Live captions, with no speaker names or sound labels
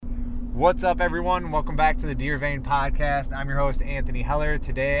What's up, everyone? Welcome back to the Deer Vein Podcast. I'm your host, Anthony Heller.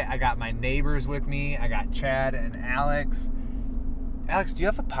 Today, I got my neighbors with me. I got Chad and Alex. Alex, do you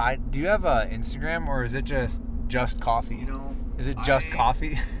have a Instagram, or is it just coffee? You know, is it just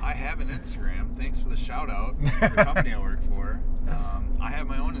coffee? I have an Instagram. Thanks for the shout out for the company I work for. I have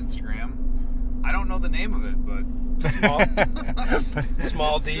my own Instagram. I don't know the name of it, but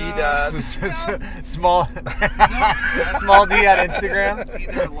small D. Small small D on Instagram. It's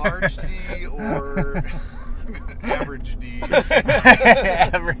either large D or average D. I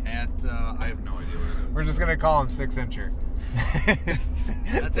have no idea what it is. We're just gonna call him 6-incher.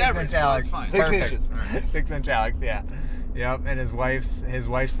 That's average, so Alex. that's fine. 6 Perfect. inches. All right. 6-inch Alex, yeah. Yep, and his wife's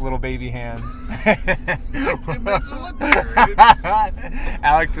little baby hands. It makes it look bigger.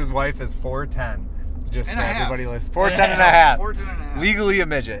 Alex's wife is 4'10". Just And for a half. everybody listening. 4'10" and a half. 4'10" and a half. Legally a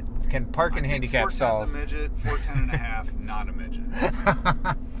midget. Can park in handicap 4'10's stalls. a midget, 4'10" and a half, not a midget.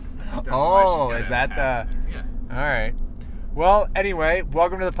 Oh, is that the... Yeah. All right. Well, anyway,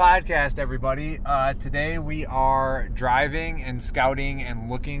 welcome to the podcast, everybody. Today we are driving and scouting and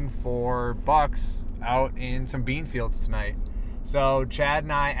looking for bucks out in some bean fields tonight. So Chad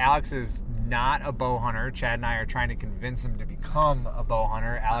and I, Alex is not a bow hunter. Chad and I are trying to convince him to become a bow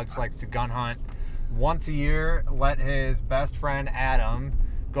hunter. Alex likes to gun hunt once a year, let his best friend Adam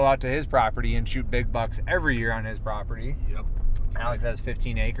go out to his property and shoot big bucks every year on his property. Yep. Alex has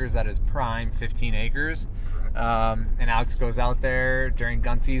 15 acres. That is prime 15 acres. That's correct. And Alex goes out there during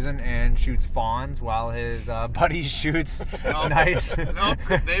gun season and shoots fawns while his buddy shoots nice. Nope,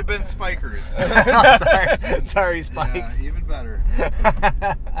 they've been spikers. sorry, spikes. Yeah, even better.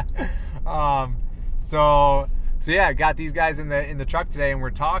 So yeah, got these guys in the truck today, and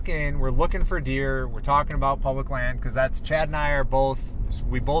we're looking for deer. We're talking about public land because that's Chad and I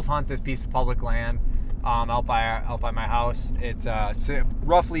we both hunt this piece of public land. Out by my house. It's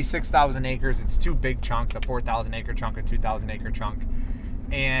roughly 6,000 acres. It's two big chunks, a 4,000 acre chunk, a 2,000 acre chunk.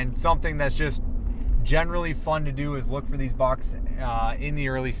 And something that's just generally fun to do is look for these bucks in the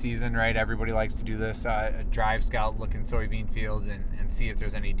early season, right? Everybody likes to do this, drive scout, look in soybean fields and see if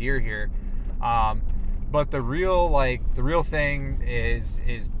there's any deer here. But the real thing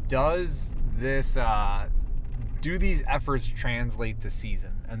is does this, do these efforts translate to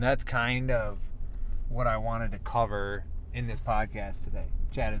season? And that's kind of what I wanted to cover in this podcast today.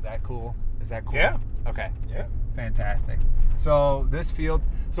 Chad, is that cool? Yeah. Okay. Yeah. Fantastic. So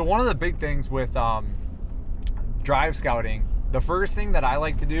one of the big things with drive scouting, the first thing that I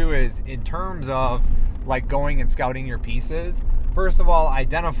like to do is, in terms of like going and scouting your pieces, first of all,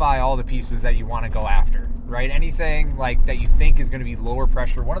 identify all the pieces that you want to go after, right? Anything like that you think is going to be lower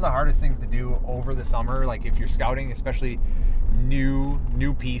pressure. One of the hardest things to do over the summer, like if you're scouting, especially new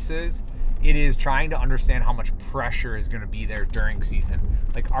pieces, it is trying to understand how much pressure is going to be there during season.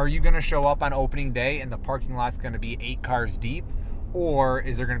 Like, are you going to show up on opening day and the parking lot's going to be 8 cars deep, or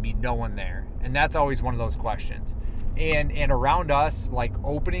is there going to be no one there? And that's always one of those questions. And around us, like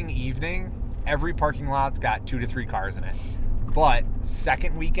opening evening, every parking lot's got 2 to 3 cars in it. But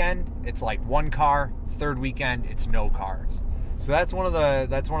second weekend, it's like 1 car. Third weekend, it's no cars. So that's one of the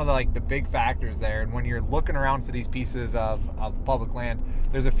like the big factors there. And when you're looking around for these pieces of public land,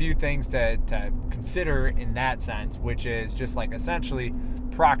 there's a few things to consider in that sense, which is just like essentially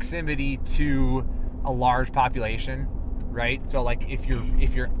proximity to a large population, right? So like if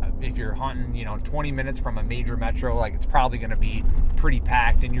you're hunting, 20 minutes from a major metro, like it's probably going to be pretty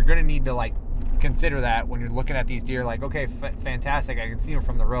packed, and you're going to need to like consider that when you're looking at these deer. Like, okay, fantastic, I can see them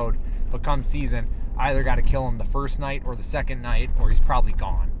from the road, but come season, I either got to kill him the first night or the second night, or he's probably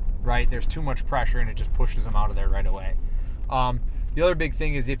gone, right? There's too much pressure and it just pushes him out of there right away. The other big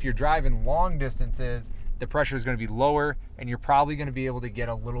thing is if you're driving long distances, the pressure is going to be lower, and you're probably going to be able to get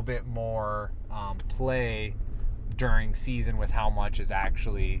a little bit more play during season with how much is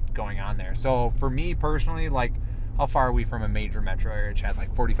actually going on there. So for me personally, like, how far are we from a major metro area, Chad?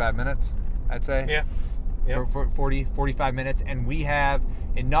 Like 45 minutes, I'd say? Yeah. Yep. 45 minutes, and we have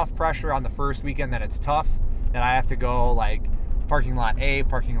enough pressure on the first weekend that it's tough, that I have to go like parking lot A,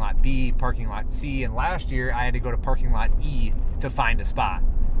 parking lot B, parking lot C, and last year I had to go to parking lot E to find a spot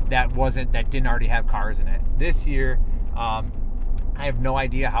that didn't already have cars in it. This year, I have no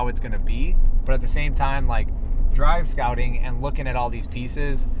idea how it's going to be, but at the same time, like, drive scouting and looking at all these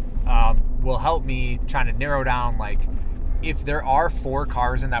pieces will help me trying to narrow down, like, if there are 4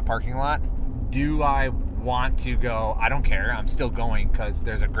 cars in that parking lot, do I want to go, I don't care, I'm still going because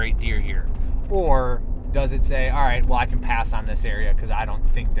there's a great deer here? Or does it say, all right, well, I can pass on this area because I don't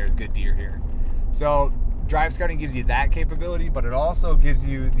think there's good deer here? So drive scouting gives you that capability, but it also gives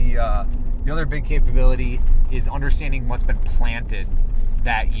you the other big capability is understanding what's been planted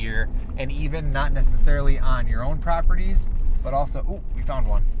that year, and even not necessarily on your own properties, but also, ooh, we found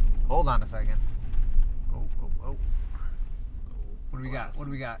one. Hold on a second. Oh. What do we got? What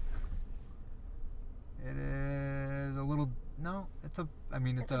do we got? It is a little, no, it's a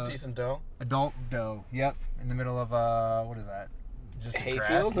decent doe. Adult doe. Yep, in the middle of what is that? Just a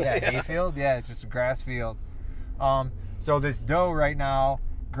hayfield? Grass? Yeah, hayfield. Yeah, it's just a grass field. So this doe right now,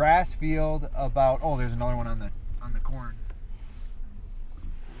 grass field about. Oh, there's another one on the corn.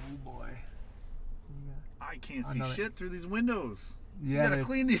 Oh boy. I can't see shit through these windows. Yeah, you gotta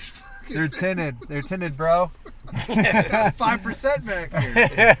clean these fucking They're tinted. They're tinted, bro. 5% back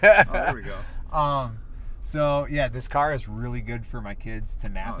here. Oh, there we go. So yeah, this car is really good for my kids to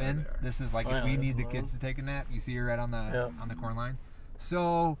nap there in. they are. This is like if we need the kids to take a nap, you see her right on the corn line.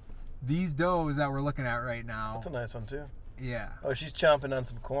 So these does that we're looking at right now. That's a nice one too. Yeah. Oh, she's chomping on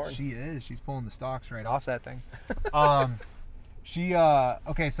some corn. She is. She's pulling the stalks right off that thing.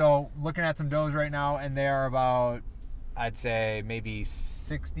 Okay, so looking at some does right now, and they are about, I'd say maybe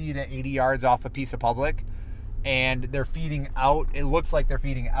 60 to 80 yards off a piece of public, and they're feeding out. It looks like they're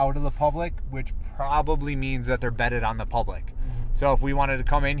feeding out of the public, which probably means that they're bedded on the public. Mm-hmm. So if we wanted to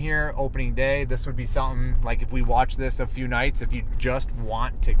come in here opening day, this would be something like if we watch this a few nights, if you just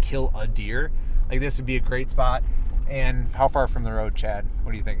want to kill a deer, like this would be a great spot. And how far from the road, Chad?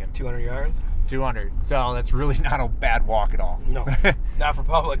 What are you thinking? 200 yards. 200. So that's really not a bad walk at all. No, not for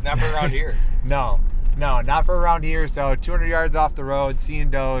public, not for around here. No, not for around here. So 200 yards off the road, seeing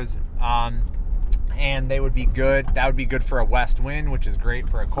does, and they would be good. That would be good for a west wind, which is great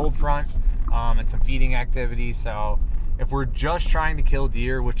for a cold front, and some feeding activity. So if we're just trying to kill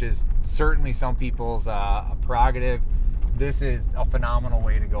deer, which is certainly some people's prerogative, this is a phenomenal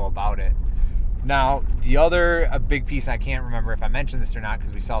way to go about it. Now, the other big piece, I can't remember if I mentioned this or not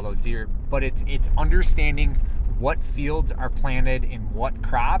because we saw those deer, but it's understanding what fields are planted in what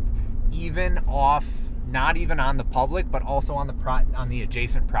crop, even off, not even on the public, but also on the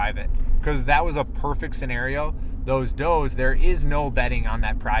adjacent private. Because that was a perfect scenario. Those does, there is no bedding on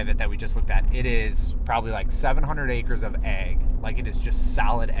that private that we just looked at. It is probably like 700 acres of ag. Like it is just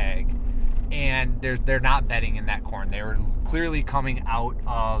solid ag. And they're not bedding in that corn. They were clearly coming out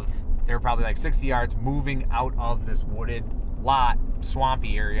of, they were probably like 60 yards moving out of this wooded lot,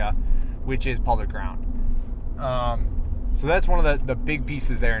 swampy area, which is public ground. So that's one of the big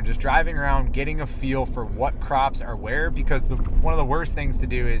pieces there, and just driving around, getting a feel for what crops are where, because one of the worst things to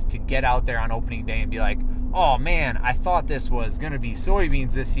do is to get out there on opening day and be like, oh man, I thought this was going to be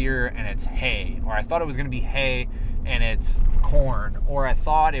soybeans this year and it's hay, or I thought it was going to be hay and it's corn, or I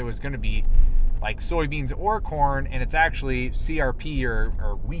thought it was going to be like soybeans or corn and it's actually CRP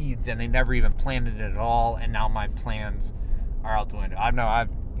or weeds and they never even planted it at all, and now my plans are out the window. I've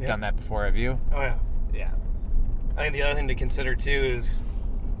done that before. Have you? Oh yeah. Yeah. I think the other thing to consider too is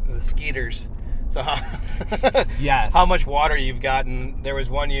the skeeters. So yes, how much water you've gotten. There was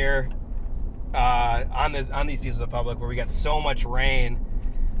one year on these pieces of public where we got so much rain,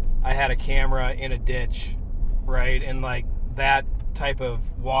 I had a camera in a ditch, right? And like that type of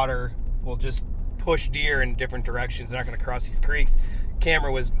water will just push deer in different directions. They're not going to cross these creeks.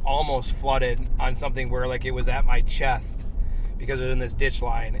 Camera was almost flooded on something where like it was at my chest because it was in this ditch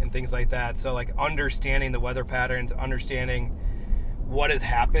line and things like that. So like understanding the weather patterns, understanding what has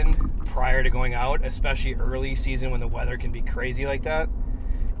happened prior to going out, especially early season when the weather can be crazy like that,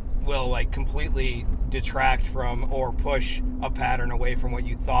 will like completely detract from or push a pattern away from what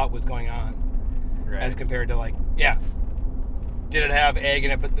you thought was going on. Right. As compared to like, yeah, did it have egg in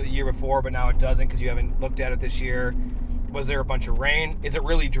it the year before, but now it doesn't because you haven't looked at it this year? Was there a bunch of rain? Is it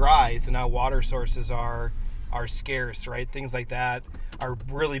really dry? So now water sources are scarce, right? Things like that are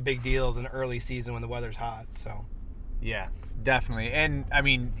really big deals in early season when the weather's hot. So yeah, definitely. And I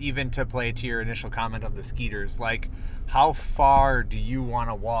mean, even to play to your initial comment of the skeeters, like how far do you want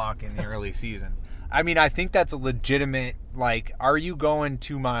to walk in the early season? I mean, I think that's a legitimate, like, are you going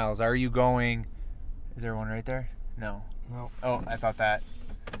 2 miles? Are you going, is there one right there? No. Oh, I thought that.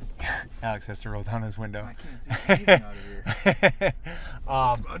 Alex has to roll down his window. I can't see anything out of here.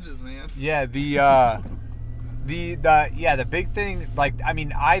 Smudges, man. Yeah, the big thing, like, I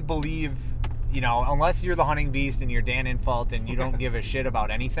mean, I believe, you know, unless you're the hunting beast and you're Dan Infalt and you don't give a shit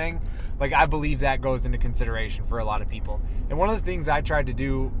about anything, like, I believe that goes into consideration for a lot of people. And one of the things I tried to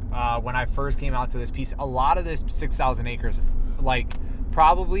do when I first came out to this piece, a lot of this 6,000 acres, like,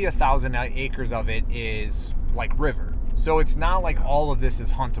 probably 1,000 acres of it is, like, river. So it's not like all of this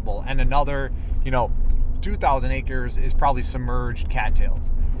is huntable. And another, 2,000 acres is probably submerged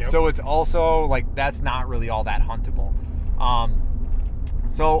cattails. Yep. So it's also like that's not really all that huntable.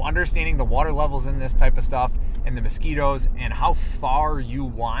 So understanding the water levels in this type of stuff, and the mosquitoes and how far you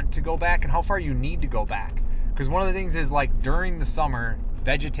want to go back and how far you need to go back. Because one of the things is, like, during the summer,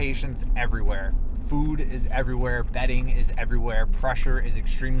 vegetation's everywhere. Food is everywhere. Bedding is everywhere. Pressure is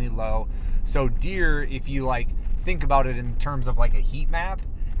extremely low. So deer, if you, like, think about it in terms of, like, a heat map,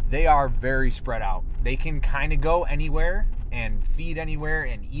 they are very spread out. They can kind of go anywhere and feed anywhere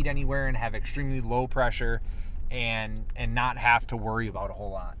and eat anywhere and have extremely low pressure and not have to worry about a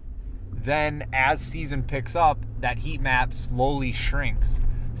whole lot. Then as season picks up, that heat map slowly shrinks.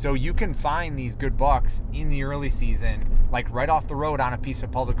 So you can find these good bucks in the early season, like right off the road on a piece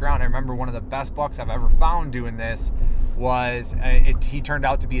of public ground. I remember one of the best bucks I've ever found doing this was, he turned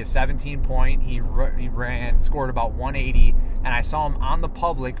out to be a 17 point. He scored about 180, and I saw him on the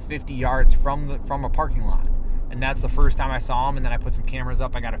public 50 yards from a parking lot. And that's the first time I saw him, and then I put some cameras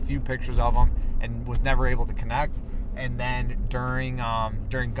up. I got a few pictures of him and was never able to connect. And then during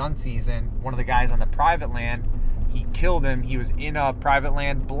gun season, one of the guys on the private land, he killed him. He was in a private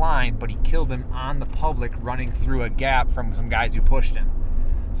land blind, but he killed him on the public running through a gap from some guys who pushed him.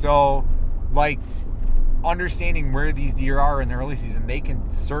 So, like, understanding where these deer are in the early season, they can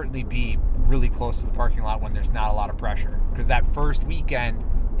certainly be really close to the parking lot when there's not a lot of pressure. Because that first weekend,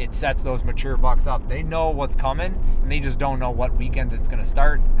 it sets those mature bucks up. They know what's coming, and they just don't know what weekend it's going to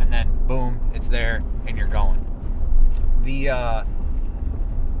start. And then, boom, it's there, and you're going. The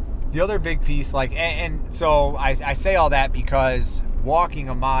other big piece, like, and so I say all that because walking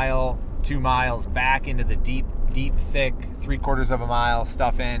a mile, 2 miles back into the deep, thick 3/4 of a mile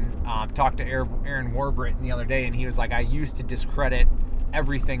stuff in, talked to Aaron Warbriton the other day, and he was like, I used to discredit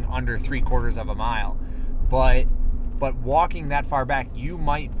everything under 3/4 of a mile, but walking that far back, you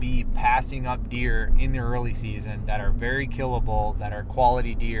might be passing up deer in the early season that are very killable, that are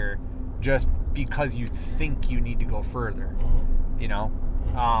quality deer, just because you think you need to go further, you know?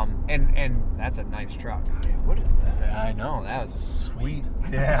 And that's a nice truck. What is that? I know, that was sweet.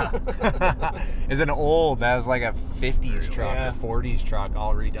 Yeah. It's an old, that was like a 50s truck, a 40s truck,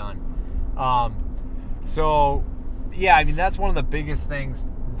 all redone. So, yeah, I mean, that's one of the biggest things.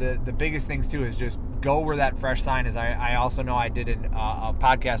 The biggest things, too, is just go where that fresh sign is. I also know I did a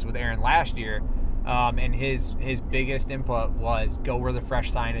podcast with Aaron last year, and his biggest input was go where the fresh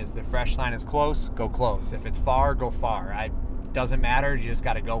sign is. The fresh sign is close, go close. If it's far, go far. Doesn't matter, you just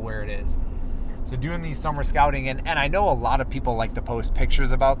got to go where it is. So doing these summer scouting, and I know a lot of people like to post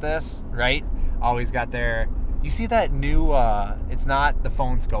pictures about this, right? Always got their, you see that new, it's not the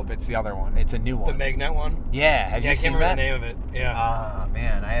phone scope, it's the other one. It's a new one. The Magnet one? Yeah, have you seen that? I can't remember the name of it. Yeah.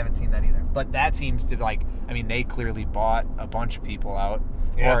 Man, I haven't seen that either. But that seems to, like, I mean, they clearly bought a bunch of people out,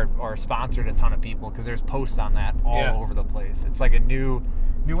 or sponsored a ton of people, because there's posts on that all over the place. It's like a new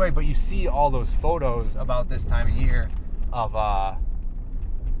way, but you see all those photos about this time of year of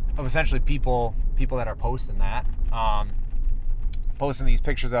essentially people that are posting that, posting these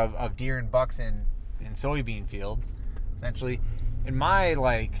pictures of deer and bucks in soybean fields, essentially. And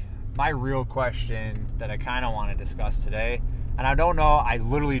my real question that I kind of want to discuss today, and I don't know, I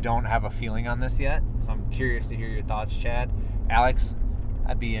literally don't have a feeling on this yet, so I'm curious to hear your thoughts, Chad. Alex,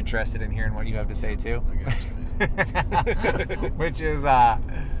 I'd be interested in hearing what you have to say too. Which is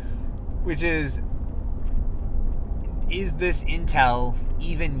this intel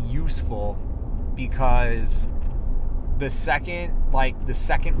even useful? Because the second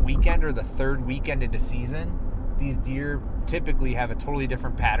weekend or the third weekend into season, these deer typically have a totally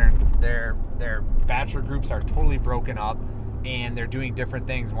different pattern. Their bachelor groups are totally broken up, and they're doing different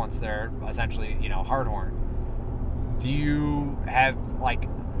things once they're essentially, hardhorn. Do you have, like,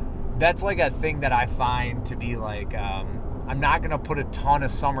 that's like a thing that I find to be like, I'm not going to put a ton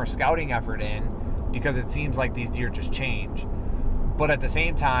of summer scouting effort in, because it seems like these deer just change. But at the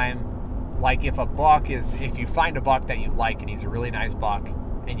same time, like, if you find a buck that you like and he's a really nice buck,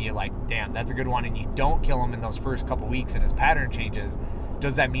 and you're like, damn, that's a good one, and you don't kill him in those first couple weeks and his pattern changes,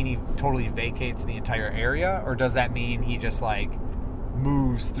 does that mean he totally vacates the entire area, or does that mean he just, like,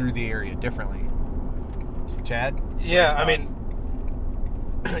 moves through the area differently? Chad? Yeah, I mean,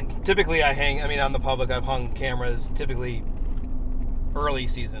 typically on the public, I've hung cameras typically early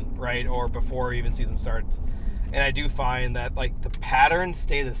season, right, or before even season starts, and I do find that, like, the patterns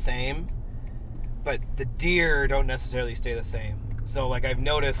stay the same, but the deer don't necessarily stay the same. So, like, I've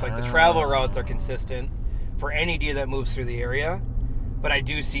noticed, like, the travel routes are consistent for any deer that moves through the area, but I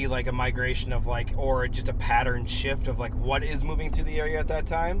do see, like, a migration of, like, or just a pattern shift of, like, what is moving through the area at that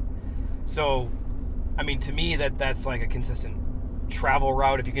time. So, I mean, to me, that's like a consistent travel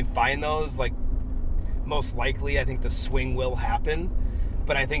route. If you can find those, like, most likely I think the swing will happen,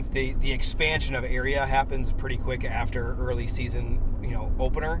 but I think the expansion of area happens pretty quick after early season,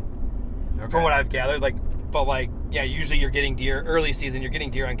 opener. Okay. From what I've gathered, like, But like, yeah, usually you're getting deer early season. You're getting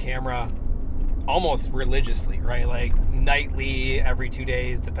deer on camera almost religiously, right? Like nightly, every 2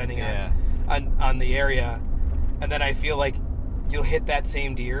 days, depending on the area. And then I feel like you'll hit that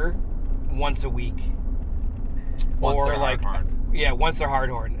same deer once a week. Once or they're like, hard-horned. once they're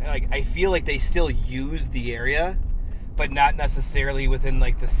hardhorn. Like I feel like they still use the area, but not necessarily within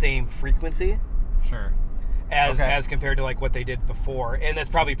like the same frequency Sure. as compared to like what they did before. And that's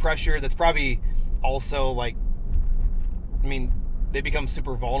probably pressure. That's probably also like, I mean, they become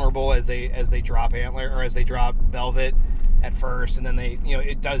super vulnerable as they drop antler or as they drop velvet at first, and then they,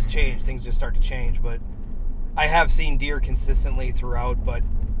 it does change. Things just start to change. But I have seen deer consistently throughout, but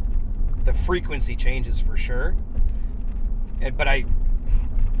the frequency changes for sure. But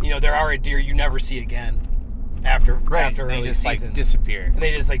there are deer you never see again after early they just season. like disappear. And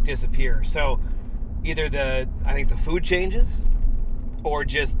they just like disappear. So either I think the food changes, or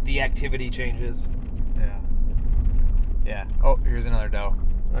just the activity changes. Yeah. Oh, here's another doe.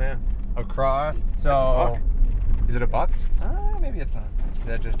 Oh yeah. Across. So, That's a buck. Is it a buck? Maybe it's not. Is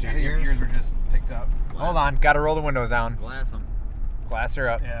that just your I think your ears? ears were just picked up. Hold on. Got to roll the windows down. Glass them. Glass her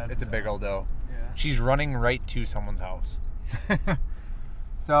up. Yeah, it's a big old doe. Yeah. She's running right to someone's house.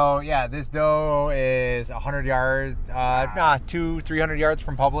 So, yeah, this doe is 100 yards, 300 yards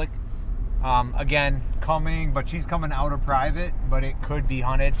from public. Again, but she's coming out of private, but it could be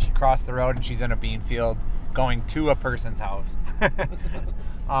hunted. She crossed the road and she's in a bean field going to a person's house.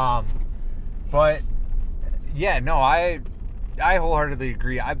 But yeah, no, I wholeheartedly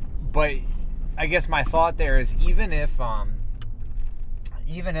agree. But I guess my thought there is even if the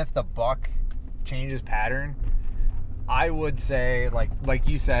buck changes pattern, I would say like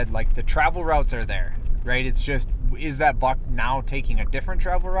you said, like the travel routes are there, right? It's just, is that buck now taking a different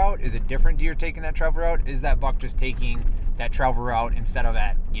travel route? Is it different deer taking that travel route? Is that buck just taking that travel route instead of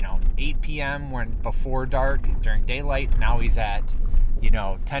at 8 p.m. when before dark during daylight? Now he's at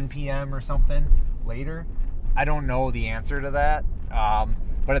 10 p.m. or something later. I don't know the answer to that,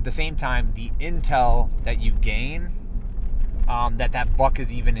 but at the same time, the intel that you gain, that buck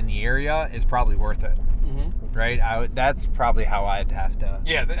is even in the area, is probably worth it. Mm-hmm. Right? That's probably how I'd have to.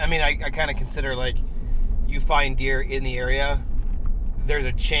 Yeah, I mean, I kind of consider, like, you find deer in the area, there's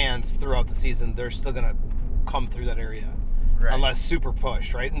a chance throughout the season they're still going to come through that area. Right. Unless super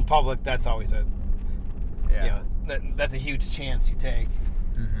pushed, right? In public, that's always that's a huge chance you take.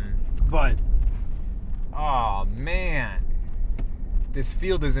 Mm-hmm. But, oh, man. This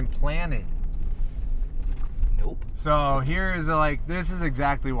field isn't planted. nope. So here's this is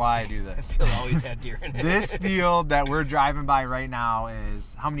exactly why I do this. This field always had deer in it. This field that we're driving by right now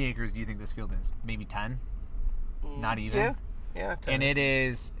is, how many acres do you think this field is? Maybe 10? Not even? Yeah, 10. And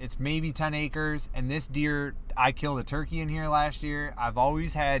it's maybe 10 acres. And this deer, I killed a turkey in here last year. I've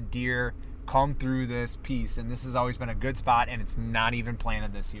always had deer come through this piece, and this has always been a good spot, and it's not even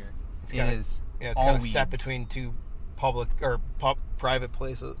planted this year. It's kind of set between two public or private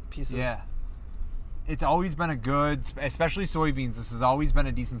pieces. Yeah. It's always been a good, especially soybeans, this has always been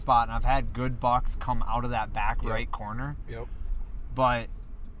a decent spot, and I've had good bucks come out of that back right corner. Yep. But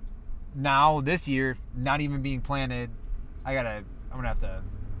now this year, not even being planted, I'm gonna have to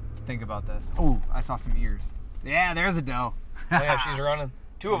think about this. Oh, I saw some ears. Yeah, there's a doe. Oh, yeah, she's running.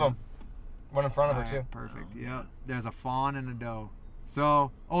 Two of them. One in front of her, too. Perfect. Yep. There's a fawn and a doe.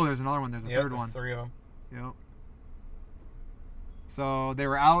 So, there's another one. There's a third one. Three of them. Yep. So they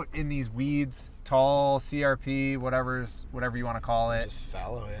were out in these weeds, tall CRP, whatever you want to call it. Just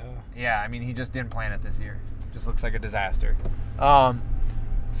fallow, yeah. Yeah, I mean, he just didn't plant it this year. Just looks like a disaster. But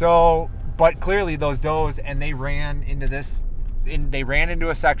clearly those does, and they ran into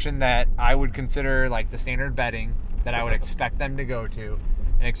a section that I would consider like the standard bedding that I would expect them to go to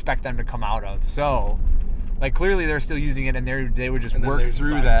and expect them to come out of. So, like, clearly they're still using it, and they would just work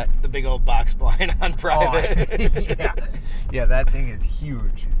through that. The big old box blind on private. Yeah, that thing is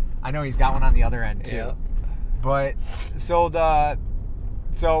huge. I know he's got one on the other end too. Yeah. But that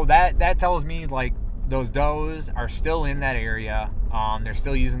tells me like those does are still in that area. They're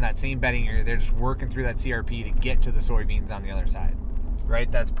still using that same bedding area. They're just working through that CRP to get to the soybeans on the other side.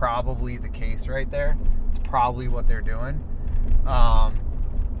 Right? That's probably the case right there. It's probably what they're doing.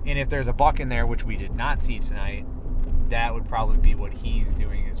 And if there's a buck in there, which we did not see tonight, that would probably be what he's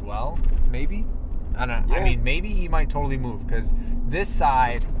doing as well. Maybe? I don't know. Yeah. I mean, maybe he might totally move, because this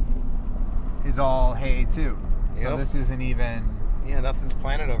side is all hay too. Yep. So this isn't even... Yeah, nothing's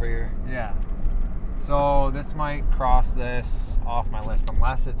planted over here. Yeah. So this might cross this off my list,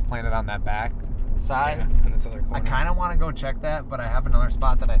 unless it's planted on that back side. Yeah, in this other corner. I kind of want to go check that, but I have another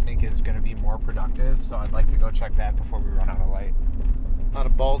spot that I think is going to be more productive, so I'd like to go check that before we run out of light. A lot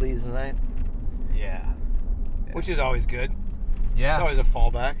of baldies tonight. Yeah. which is always good. Yeah. It's always a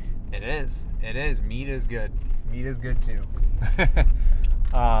fallback. It is. It is. Meat is good. Meat is good too.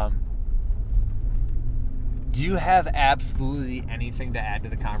 Do you have absolutely anything to add to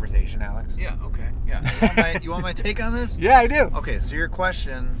the conversation, Alex? Yeah, okay. Yeah. You want my take on this? Yeah, I do. Okay, so your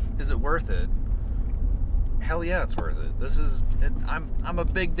question, is it worth it? Hell yeah, it's worth it. I'm a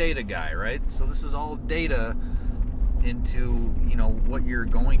big data guy, right? So this is all data into, what you're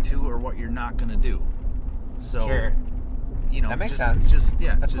going to or what you're not going to do. So, Sure. That makes sense. Just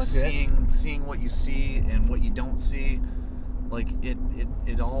That's just legit. seeing what you see and what you don't see, like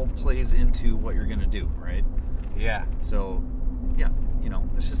it all plays into what you're going to do, right? Yeah. So, yeah,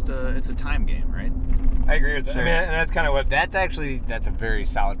 it's just it's a time game, right? I agree with that. Sure. I mean, and that's kind of what. That's a very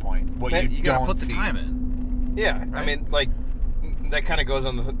solid point. What You you gotta don't put the see. time in. Yeah, I Right? mean, like that kind of goes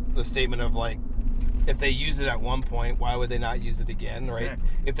on the statement of like, if they use it at one point, why would they not use it again, right? Exactly.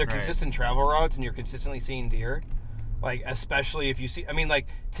 If they're Right. consistent travel routes and you're consistently seeing deer, like especially if you see, I mean, like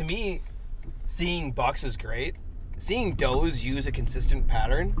to me, seeing bucks is great. Seeing does use a consistent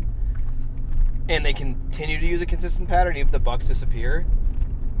pattern, and they continue to use a consistent pattern, even if the bucks disappear,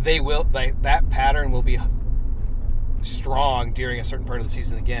 they will that pattern will be strong during a certain part of the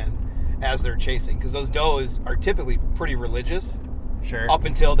season again, as they're chasing, because those does are typically pretty religious Sure. up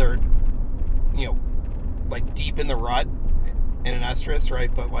until they're, like deep in the rut in an estrus,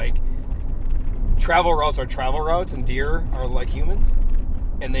 right? But like travel routes are travel routes, and deer are like humans,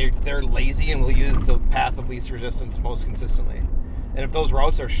 and they're lazy and will use the path of least resistance most consistently. And if those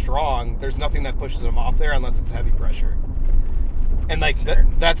routes are strong, there's nothing that pushes them off there unless it's heavy pressure. And like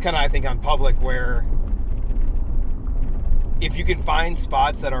that's kind of, I think, on public, where if you can find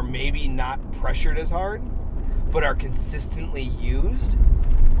spots that are maybe not pressured as hard but are consistently used,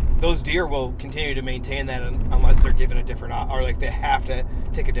 those deer will continue to maintain that unless they're given a different or like they have to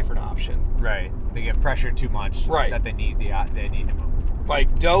take a different option. Right. They get pressured too much. Right. That they need to move.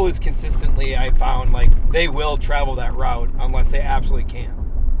 Like does consistently, I found, like they will travel that route unless they absolutely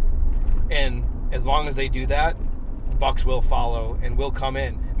can. And as long as they do that, bucks will follow and will come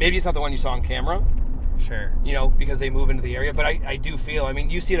in. Maybe it's not the one you saw on camera, Sure. because they move into the area. But I do feel, I mean,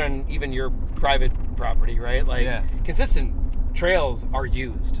 you see it on even your private property, right? Like Yeah. consistent trails are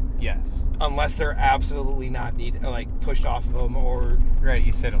used Yes. unless they're absolutely not pushed off of them, or Right.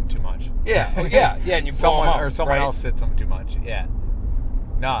 You sit them too much. yeah, and you blow them up, or someone right? else sits them too much. Yeah.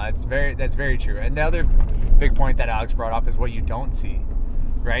 No, that's very true. And the other big point that Alex brought up is what you don't see,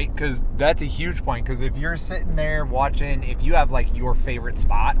 right? Because that's a huge point. Because if you're sitting there watching, if you have like your favorite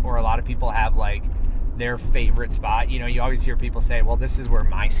spot, or a lot of people have like their favorite spot, you always hear people say, well, this is where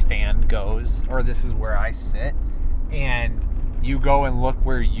my stand goes, or this is where I sit. And you go and look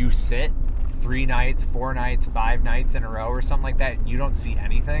where you sit 3 nights, 4 nights, 5 nights in a row or something like that, and you don't see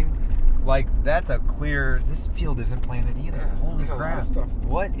anything. Like, that's a clear, this field isn't planted either. Yeah, Holy there's a lot crap. of stuff.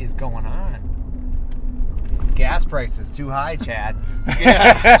 What is going on? Gas prices too high, Chad.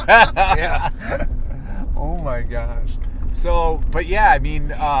 Yeah. Oh my gosh. So, but yeah, I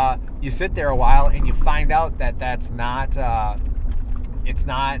mean, you sit there a while and you find out that that's not, it's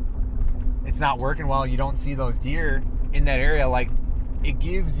not working well. You don't see those deer in that area. Like, it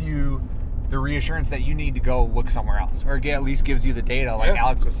gives you the reassurance that you need to go look somewhere else, or at least gives you the data, like Yeah.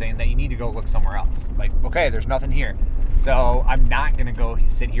 Alex was saying, that you need to go look somewhere else. Like, okay, there's nothing here, so I'm not gonna go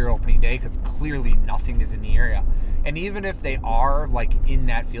sit here opening day because clearly nothing is in the area. And even if they are like in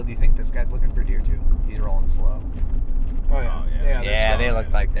that field, you think this guy's looking for deer too? He's rolling slow. Oh yeah, Oh, yeah. they're Yeah, strong. they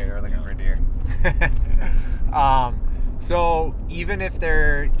look like they're looking for deer. So even if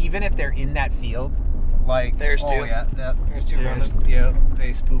they're in that field, like There's oh, two. yeah, There's two running. Yeah,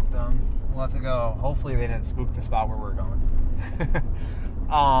 they spooked them. We'll have to go. Hopefully they didn't spook the spot where we're going.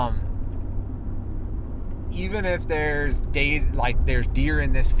 Even if there's deer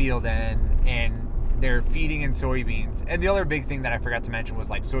in this field and they're feeding in soybeans. And the other big thing that I forgot to mention was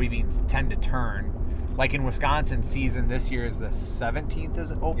like soybeans tend to turn. Like in Wisconsin, season this year is the 17th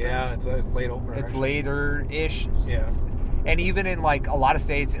as it opens. Yeah, it's late opener. It's actually. later-ish. Yeah. And even in like a lot of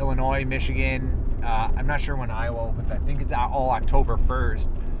states, Illinois, Michigan, I'm not sure when Iowa opens. I think it's all October 1st.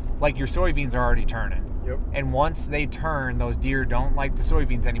 Like your soybeans are already turning. Yep. And once they turn, those deer don't like the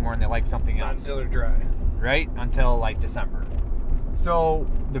soybeans anymore and they like something Not else. until they're dry. Right? Until like December. So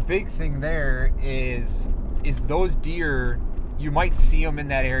the big thing there is those deer, you might see them in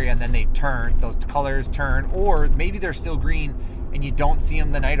that area and then they turn, those colors turn, or maybe they're still green and you don't see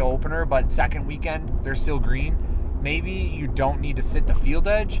them the night opener, but second weekend they're still green. Maybe you don't need to sit the field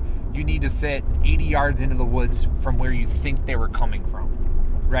edge. You need to sit 80 yards into the woods from where you think they were coming from.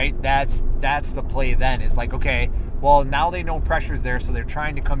 Right? That's the play then, is like, okay, well, now they know pressure's there, so they're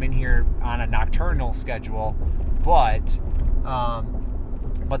trying to come in here on a nocturnal schedule. but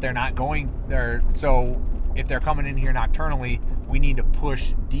they're not going there. So if they're coming in here nocturnally, we need to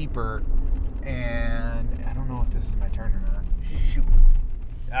push deeper. And I don't know if this is my turn or not. Shoot.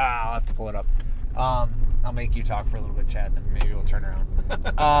 I'll have to pull it up. I'll make you talk for a little bit, Chad, then maybe we'll turn around.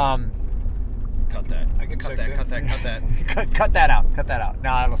 Just cut that. I can cut check that, too. cut that, cut that. cut that out. Cut that out.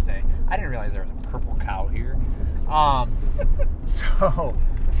 No, it'll stay. I didn't realize there was a purple cow here. So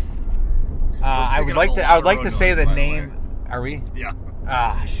I would like to say the name. Are we? Yeah.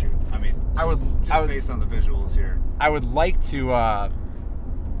 Shoot. I mean, just based on the visuals here. I would like to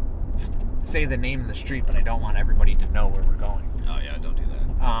say the name of the street, but I don't want everybody to know where we're going. Oh yeah, don't do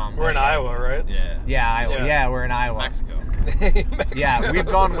that. We're in Iowa, right? Yeah. Yeah, Iowa. Yeah. Yeah, we're in Iowa. Mexico. Yeah, we've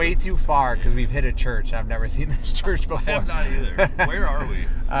gone way too far because we've hit a church. I've never seen this church before. I have not either. Where are we?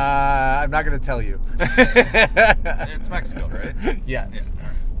 I'm not going to tell you. It's Mexico, right? Yes. Yeah. All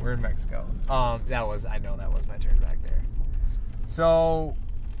right. We're in Mexico. I know that was my turn back there. So,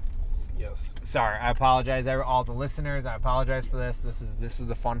 Yes. sorry, I apologize, all the listeners. I apologize for this. This is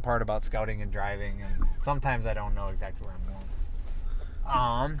the fun part about scouting and driving, and sometimes I don't know exactly where I'm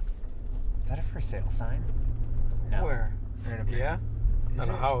going. Is that a for sale sign? No. Where? Right up here. Yeah. Is On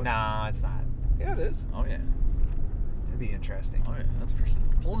a it? house. No, it's not. Yeah, it is. Oh yeah. It'd be interesting. Oh yeah. That's for sale.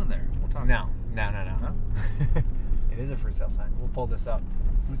 Pull in there. We'll talk. No. No? It is a for sale sign. We'll pull this up.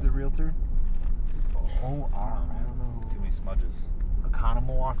 Who's the realtor? OR. I don't know. Too many smudges.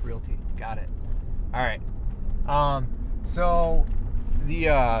 Economowalk Realty. Got it. All right. So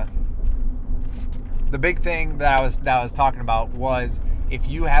the big thing that I was talking about was if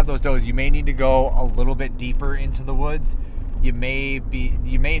you have those does, you may need to go a little bit deeper into the woods. You may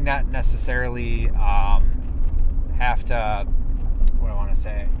not necessarily have to. What do I want to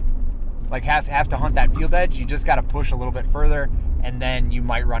say? Like have to hunt that field edge. You just got to push a little bit further, and then you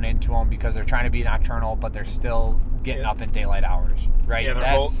might run into them because they're trying to be nocturnal, but they're still getting up in daylight hours, right? Yeah,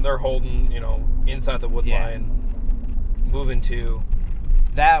 they're holding, inside the wood line, moving to.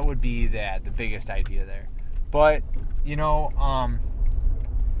 That would be the biggest idea there. But,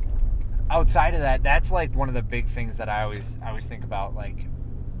 outside of that, that's like one of the big things that I always think about. Like,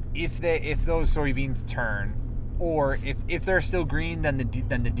 if those soybeans turn, or if they're still green, then the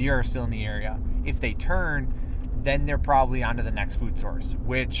deer are still in the area. If they turn, then they're probably onto the next food source,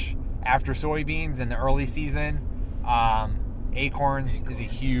 which after soybeans in the early season, acorns is a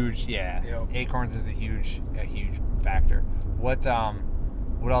huge acorns is a huge factor. What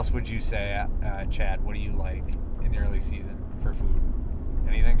else would you say, Chad? What do you like in the early season for food?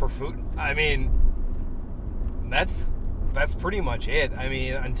 Anything For food? I mean, that's pretty much it. I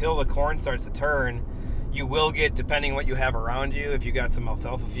mean, until the corn starts to turn, you will get, depending what you have around you, if you got some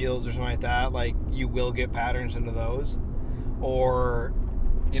alfalfa fields or something like that, like you will get patterns into those. Or,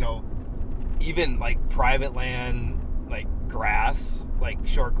 even like private land, like grass, like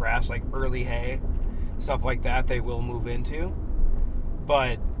short grass, like early hay, stuff like that, they will move into.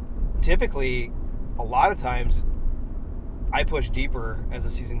 But typically, a lot of times, I push deeper as the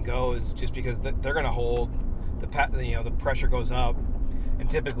season goes, just because they're going to hold the pressure goes up, and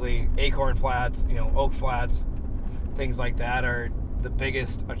typically acorn flats, oak flats, things like that are the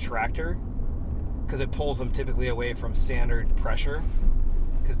biggest attractor because it pulls them typically away from standard pressure.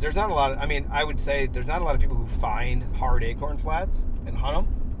 Because there's not a lot of, I would say there's not a lot of people who find hard acorn flats and hunt them.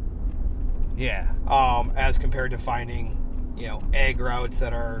 Yeah. As compared to finding, egg routes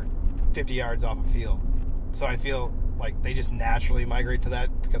that are 50 yards off a field. So I feel like they just naturally migrate to that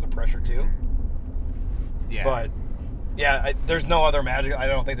because of pressure too. Yeah. But yeah, there's no other magic. I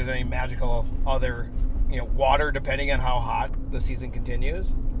don't think there's any magical other, water, depending on how hot the season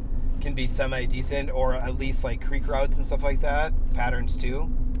continues, can be semi-decent, or at least like creek routes and stuff like that, patterns too.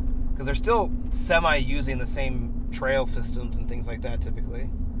 Because they're still semi-using the same trail systems and things like that typically.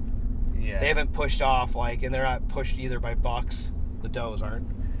 Yeah. They haven't pushed off, and they're not pushed either by bucks. The does aren't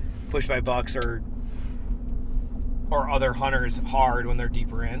pushed by bucks or other hunters hard when they're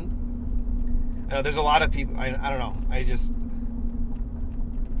deeper in. I know there's a lot of people, I don't know,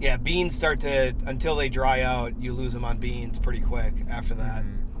 beans start to, until they dry out, you lose them on beans pretty quick after that.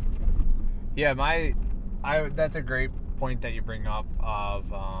 Yeah, that's a great point that you bring up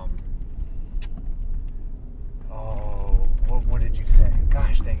of, what did you say?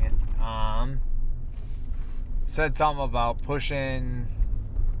 Gosh dang it. Said something about pushing,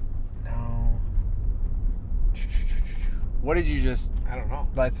 no. What did you just, I don't know.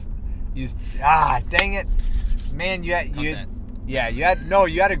 let's use, dang it. Man, you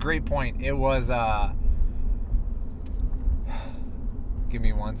had a great point. It was, give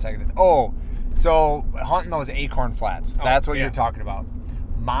me 1 second. Oh, so hunting those acorn flats. That's what you're talking about.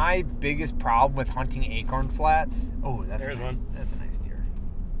 My biggest problem with hunting acorn flats. Oh, There's one. That's a nice deer.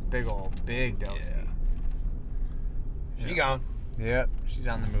 Big doesky. She gone. Yep, she's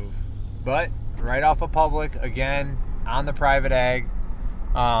on the move. But right off of public again on the private ag.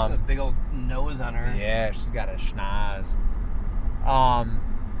 A big old nose on her. Yeah, she's got a schnoz.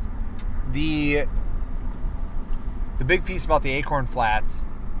 The big piece about the acorn flats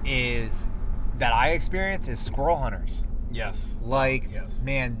is that I experience is squirrel hunters. Yes. Like,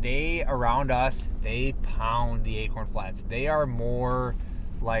 man, they around us, they pound the acorn flats. They are more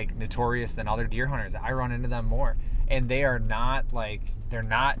like notorious than other deer hunters. I run into them more. And they are not like, they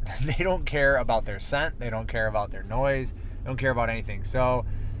don't care about their scent. They don't care about their noise. They don't care about anything. So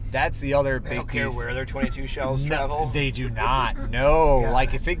that's the other big piece. They don't care where their 22 shells travel. They do not. No. Yeah.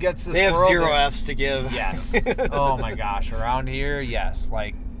 Like if it gets the squirrel, they have 0 Fs to give. Yes. Oh my gosh. Around here, yes.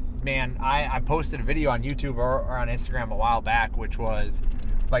 Like, man, I posted a video on YouTube or on Instagram a while back, which was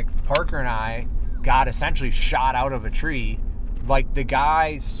like Parker and I got essentially shot out of a tree. Like the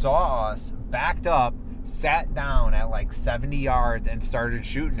guy saw us, backed up, sat down at like 70 yards and started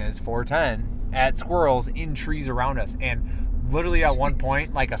shooting his 410 at squirrels in trees around us. And literally at one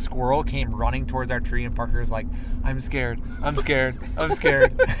point, like a squirrel came running towards our tree and Parker's like, I'm scared. I'm scared.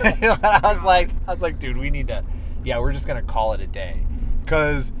 I was like, dude, we need to, we're just going to call it a day.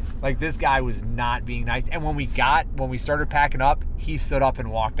 Cause like this guy was not being nice. And when we started packing up, he stood up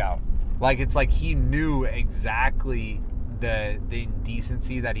and walked out. Like, it's like he knew exactly the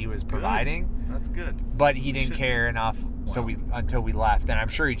indecency that he was providing. Good. That's good. But he didn't care enough until we left. And I'm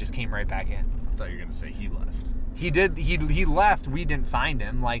sure he just came right back in. I thought you were going to say he left. He did. He left. We didn't find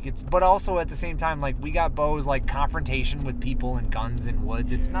him. Like but also at the same time, like we got Bo's like confrontation with people and guns in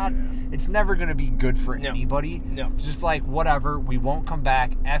woods. It's not. It's never gonna be good for anybody. No. It's just like whatever. We won't come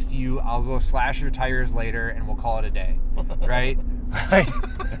back. F you. I'll go slash your tires later, and we'll call it a day. Right?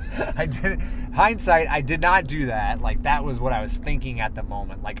 I did. Hindsight, I did not do that. Like that was what I was thinking at the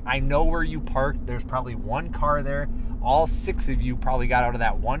moment. Like I know where you parked. There's probably one car there. All 6 of you probably got out of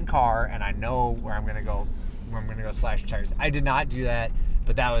that one car, and I know where I'm gonna go. I'm going to go slash tires. I did not do that,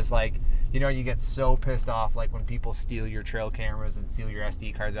 but that was like, you get so pissed off like when people steal your trail cameras and steal your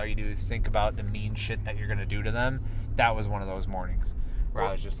SD cards. All you do is think about the mean shit that you're going to do to them. That was one of those mornings where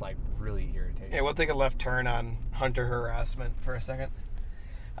I was just like really irritated. Hey, we'll take a left turn on hunter harassment for a second.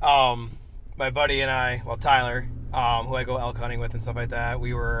 My buddy and I, Tyler, who I go elk hunting with and stuff like that,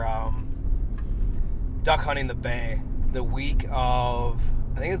 we were duck hunting the bay the week of...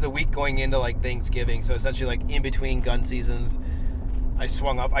 I think it's a week going into like Thanksgiving, so essentially like in between gun seasons. I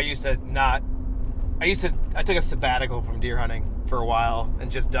swung up. I took a sabbatical from deer hunting for a while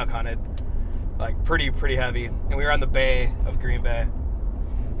and just duck hunted, like pretty heavy. And we were on the bay of Green Bay,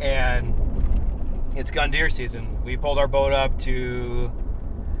 and it's gun deer season. We pulled our boat up to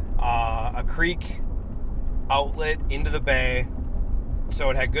a creek outlet into the bay, so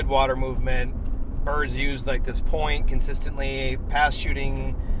it had good water movement. Birds used like this point consistently, pass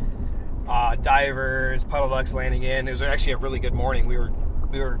shooting, divers, puddle ducks landing in. It was actually a really good morning. We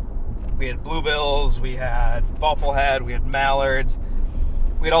had bluebills, we had bufflehead, we had mallards,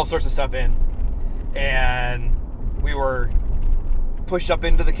 we had all sorts of stuff in, and we were pushed up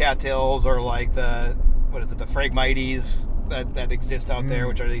into the cattails, or like the phragmites that exist out there,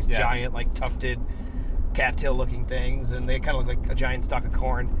 which are these giant like tufted cattail looking things, and they kind of look like a giant stalk of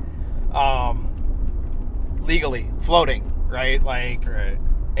corn. Legally floating, right? Like, right.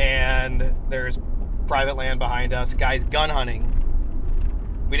 And there's private land behind us. Guys gun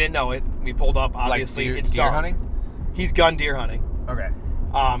hunting. We didn't know it. We pulled up. Obviously, like it's deer dark. Hunting. He's gun deer hunting. Okay.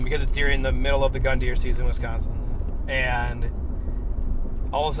 Because it's during the middle of the gun deer season in Wisconsin, and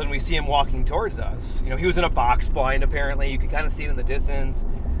all of a sudden we see him walking towards us. He was in a box blind. Apparently, you could kind of see it in the distance.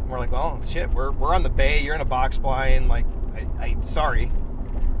 And we're like, "Well, shit, we're on the bay. You're in a box blind. Like, I sorry."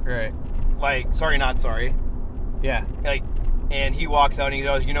 Right. Like, sorry, not sorry. Yeah. Like, and he walks out and he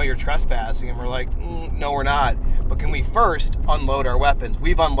goes, "You're trespassing." And we're like, "No, we're not. But can we first unload our weapons?"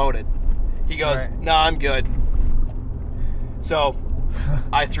 We've unloaded. He goes, right. "No, I'm good." So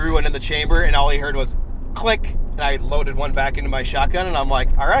I threw one in the chamber, and all he heard was click, and I loaded one back into my shotgun, and I'm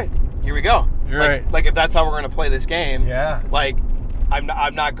like, "All right, here we go." Right. Like if that's how we're going to play this game, yeah. Like,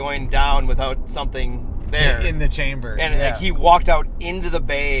 I'm not going down without something there in the chamber. And like he walked out into the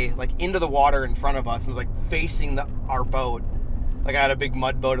bay, like into the water in front of us, and was like facing our boat. Like, I had a big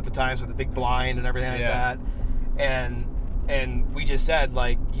mud boat at the time, so with a big blind and everything like that. And we just said,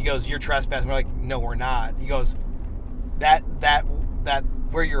 like, he goes, "You're trespassing." We're like, "No, we're not." He goes, that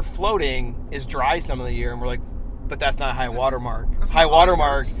where you're floating is dry some of the year. And we're like, but that's not high water mark. that's High not water how it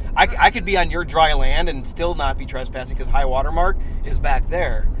mark. works. I could be on your dry land and still not be trespassing because high water mark is back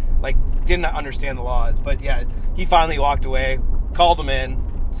there. Like, didn't understand the laws, but yeah, he finally walked away, called him in,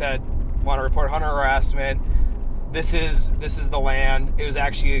 said, "Want to report hunter harassment? This is the land." It was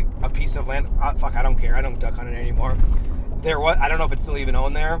actually a piece of land. Fuck, I don't care. I don't duck hunt it anymore. There was, I don't know if it's still even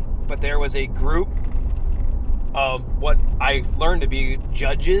owned there, but there was a group of what I learned to be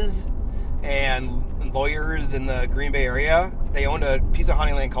judges and lawyers in the Green Bay area. They owned a piece of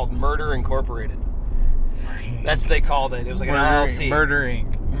hunting land called Murder Incorporated. That's what they called it. It was like an LLC.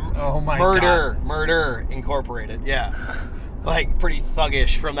 Murdering. Oh my god. Murder Incorporated. Yeah. Like, pretty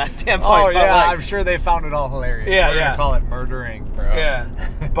thuggish from that standpoint. Oh but yeah, like, I'm sure they found it all hilarious. Yeah, We're yeah. gonna call it murdering, bro. yeah.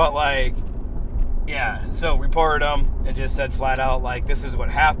 But like, yeah. So reported him and just said flat out, like, this is what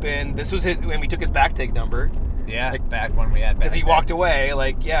happened. This was his, when we took his back take number. Yeah, Like, back when we had Because he backpacks. walked away,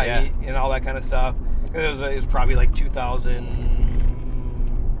 like, Yeah. and all that kind of stuff. It was probably like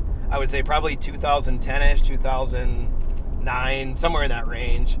 2000, I would say probably 2010-ish, 2009, somewhere in that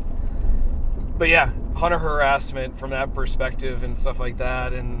range. But yeah, hunter harassment from that perspective and stuff like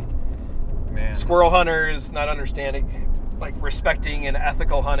that, and Man. squirrel hunters not understanding, like, respecting and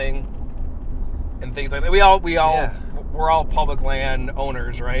ethical hunting and things like that. We're all public land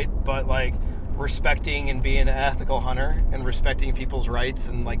owners, right? But like, respecting and being an ethical hunter and respecting people's rights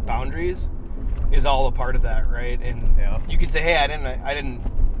and like boundaries is all a part of that, right? And Yeah. you could say, hey, I didn't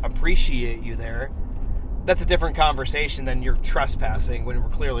appreciate you there. That's a different conversation than you're trespassing when we're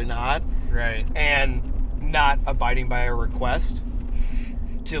clearly not, Right. and not abiding by a request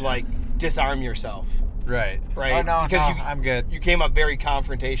to like disarm yourself, Right. right? Oh, no, because no, I'm good. You came up very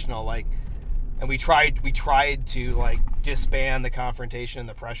confrontational, like, and we tried to like disband the confrontation and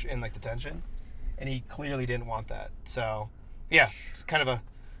the pressure and like the tension, and he clearly didn't want that. So yeah, kind of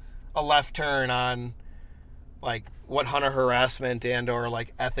a left turn on like what hunter harassment and or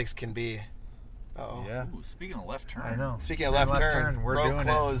like ethics can be. Uh-oh. Yeah. Ooh, speaking of left turn. I know. Speaking of left turn, we're road doing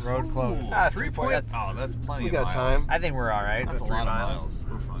closed. it. Road closed. Ooh, Ah, 3 3 points. Oh, that's plenty We of got miles. time. I think we're all right. That's a with 3 lot miles. of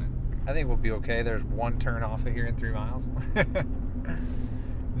miles. We're fine. I think we'll be okay. There's one turn off of here in 3 miles.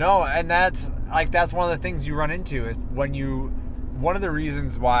 No, and that's one of the things you run into is one of the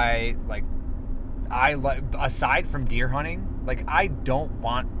reasons why, like, I like, aside from deer hunting, like, I don't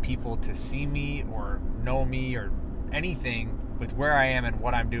want people to see me or know me or anything with where I am and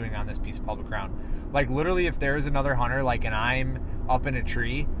what I'm doing on this piece of public ground. Like, literally, if there is another hunter, like, and I'm up in a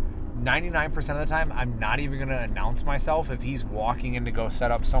tree, 99% of the time, I'm not even going to announce myself if he's walking in to go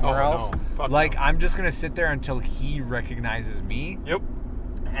set up somewhere Oh, else. no. Fuck Like, no. I'm just going to sit there until he recognizes me. Yep.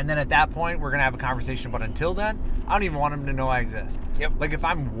 And then at that point, we're going to have a conversation. But until then, I don't even want him to know I exist. Yep. Like, if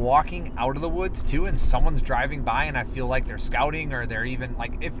I'm walking out of the woods, too, and someone's driving by and I feel like they're scouting or they're even,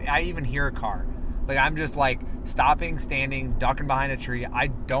 like, if I even hear a car, like, I'm just, like, stopping, standing, ducking behind a tree. I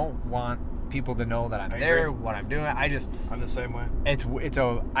don't want people to know that I'm I there, agree. what I'm doing. I'm the same way.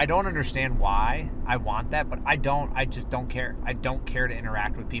 I don't understand why I want that, but I just don't care. I don't care to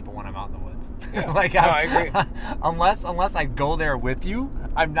interact with people when I'm out in the woods. Yeah. Like, No, I agree. Unless I go there with you,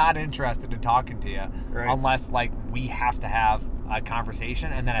 I'm not interested in talking to you. Right. Unless, like, we have to have a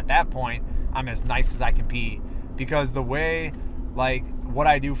conversation, and then at that point, I'm as nice as I can be, because the way, like, what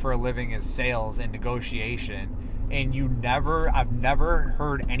I do for a living is sales and negotiation. And I've never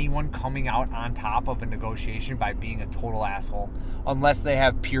heard anyone coming out on top of a negotiation by being a total asshole, unless they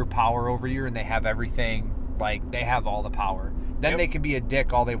have pure power over you and they have everything, like, they have all the power. Then Yep. they can be a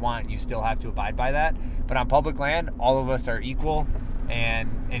dick all they want. You still have to abide by that. But on public land, all of us are equal,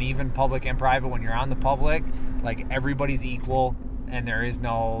 and even public and private, when you're on the public, like, everybody's equal, and there's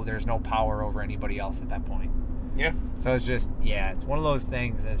no power over anybody else at that point. Yeah. So it's just, yeah, it's one of those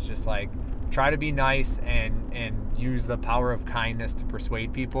things that's just like, try to be nice and use the power of kindness to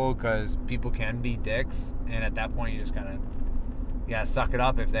persuade people, because people can be dicks, and at that point you just gotta suck it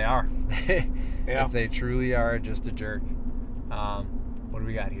up if they are. Yeah. If they truly are just a jerk. What do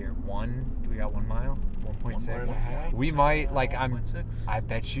we got here? Do we got 1 mile? 1.6? 1.5? We might, like, 1.6? I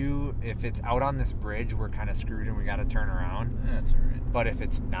bet you if it's out on this bridge, we're kind of screwed and we gotta turn around. That's all right. But if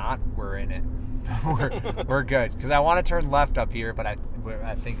it's not, we're in it. we're good. Because I want to turn left up here, but I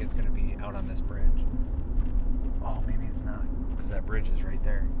think it's going to be out on this bridge. Oh, maybe it's not, because that bridge is right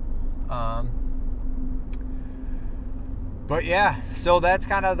there. But yeah, so that's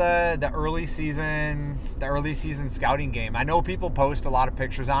kind of the early season scouting game. I know people post a lot of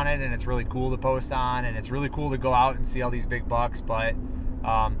pictures on it, and it's really cool to post on, and it's really cool to go out and see all these big bucks, but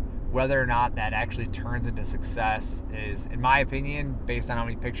whether or not that actually turns into success is, in my opinion, based on how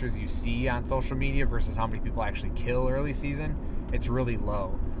many pictures you see on social media versus how many people actually kill early season, it's really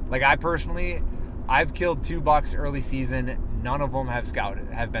low. Like, I personally, I've killed 2 bucks early season. None of them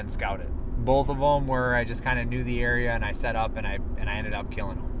have been scouted. Both of them were I just kind of knew the area and I set up and I ended up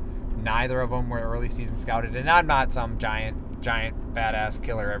killing them. Neither of them were early season scouted, and I'm not some giant badass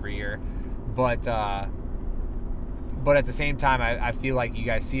killer every year, but at the same time, I feel like you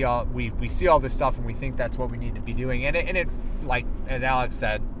guys see we see all this stuff and we think that's what we need to be doing, and it like as Alex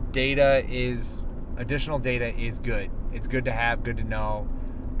said, additional data is good. It's good to have, good to know,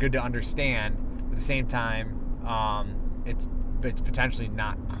 good to understand. At the same time, it's potentially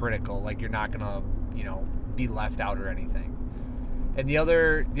not critical. Like you're not gonna be left out or anything. And the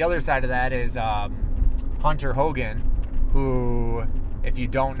other side of that is Hunter Hogan, who, if you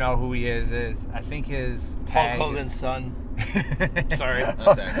don't know who he is I think his tag Hulk Hogan's son. Sorry.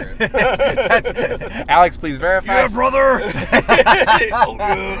 That's accurate. That's, Alex, please verify. Yeah, brother. Oh,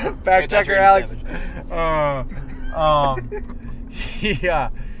 yeah. Fact checker, Alex.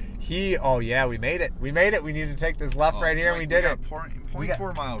 Oh yeah, we made it. We need to take this left right here, and we did it.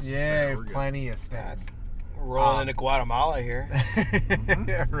 0.4 miles. to Yeah, spare. We're good. plenty of space. Rolling into Guatemala here.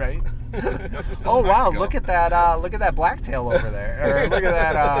 Yeah, right. Still Oh wow, Mexico. look at that blacktail over there. Or look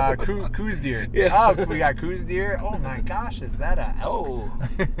at that coos deer. Yeah. Oh, we got coos deer. Oh my gosh, is that a elk? Oh,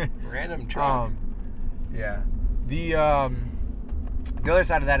 random truck. Yeah. The other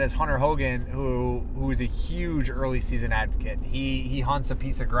side of that is Hunter Hogan, who is a huge early season advocate. He hunts a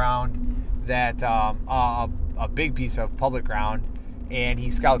piece of ground that a big piece of public ground, and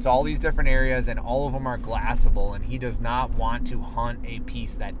he scouts all these different areas, and all of them are glassable, and he does not want to hunt a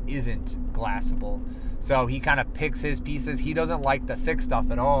piece that isn't glassable. So he kind of picks his pieces. He doesn't like the thick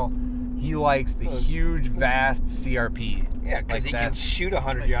stuff at all. He likes the huge, vast CRP. Yeah, because he can that's- shoot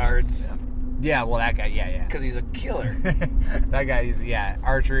 100 Makes yards. sense, yeah. Yeah, well, that guy, yeah. Because he's a killer. That guy,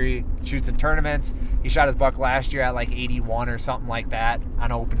 archery, shoots in tournaments. He shot his buck last year at like 81 or something like that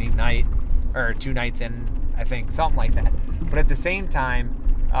on opening night, or 2 nights in, I think, something like that. But at the same time,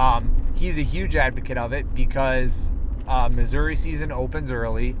 he's a huge advocate of it because Missouri season opens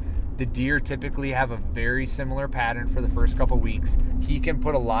early. The deer typically have a very similar pattern for the first couple weeks. He can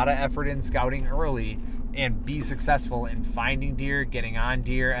put a lot of effort in scouting early and be successful in finding deer, getting on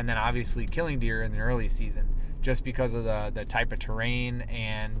deer, and then obviously killing deer in the early season, just because of the type of terrain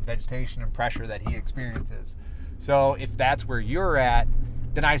and vegetation and pressure that he experiences. So if that's where you're at,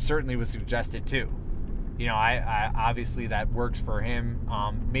 then I certainly would suggest it too. I obviously that works for him.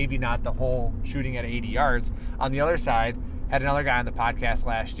 Maybe not the whole shooting at 80 yards. On the other side, had another guy on the podcast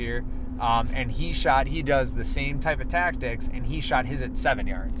last year, and he does the same type of tactics, and he shot his at 7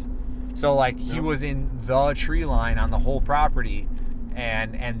 yards. So like he was in the tree line on the whole property,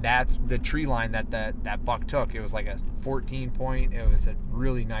 and that's the tree line that buck took. It was like a 14 point. It was a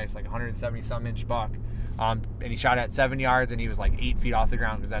really nice, like 170 some inch buck. And he shot at 7 yards, and he was like 8 feet off the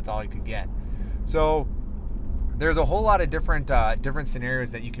ground because that's all he could get. So there's a whole lot of different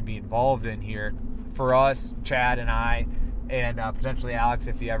scenarios that you can be involved in here. For us, Chad and I, and potentially Alex,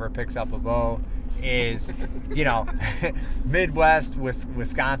 if he ever picks up a bow, is Midwest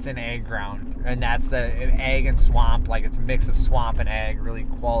Wisconsin ag ground, and that's the ag and swamp. Like it's a mix of swamp and ag, really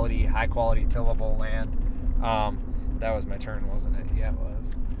high quality tillable land. That was my turn, wasn't it? Yeah, it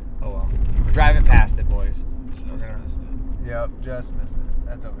was. Oh well, we're driving past it, boys. Just missed it. Yep, just missed it.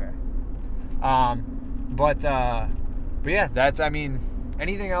 That's okay. But yeah, that's,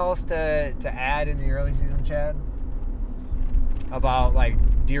 anything else to add in the early season, Chad? About like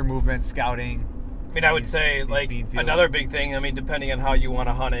deer movement, scouting? I would say, like, bean fields. another big thing, depending on how you want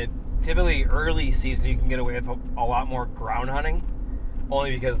to hunt it, typically early season you can get away with a lot more ground hunting,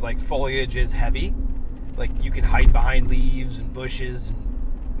 only because, like, foliage is heavy. Like, you can hide behind leaves and bushes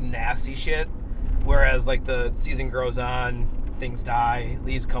and nasty shit, whereas, like, the season grows on, things die,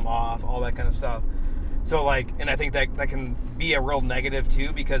 leaves come off, all that kind of stuff. So, like, and I think that can be a real negative,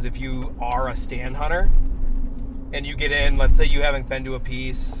 too, because if you are a stand hunter and you get in, let's say you haven't been to a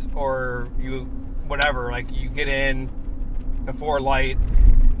piece or you you get in before light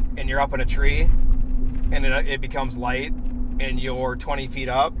and you're up in a tree and it becomes light and you're 20 feet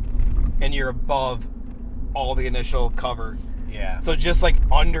up and you're above all the initial cover. Yeah. So just like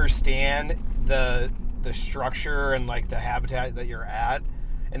understand the structure and like the habitat that you're at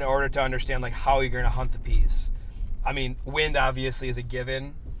in order to understand like how you're going to hunt the piece. Wind obviously is a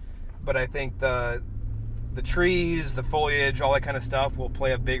given, but I think the trees, the foliage, all that kind of stuff will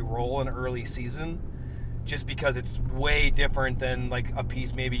play a big role in early season, just because it's way different than like a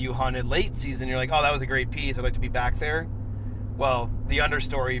piece maybe you hunted late season. You're like, oh, that was a great piece, I'd like to be back there. Well, the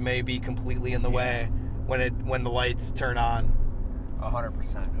understory may be completely in the way when the lights turn on.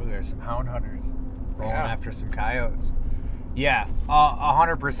 100%. Oh, there's some hound hunters rolling Yeah. after some coyotes. Yeah,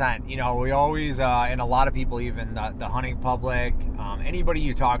 100%. You know, we always, and a lot of people, even the hunting public, anybody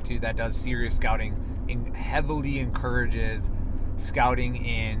you talk to that does serious scouting, heavily encourages scouting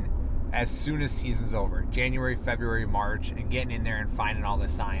in as soon as season's over, January, February, March, and getting in there and finding all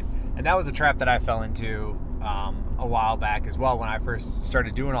this sign. And that was a trap that I fell into a while back as well when I first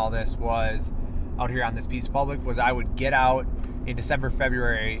started doing all this, was out here on this piece of public, was I would get out in December,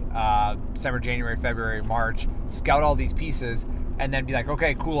 January, February, March, scout all these pieces, and then be like,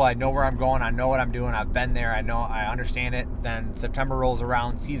 okay, cool, I know where I'm going, I know what I'm doing, I've been there, I understand it. Then September rolls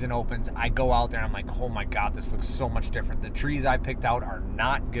around, season opens, I go out there and I'm like, oh my God, this looks so much different. The trees I picked out are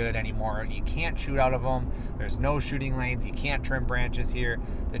not good anymore. You can't shoot out of them. There's no shooting lanes. You can't trim branches here.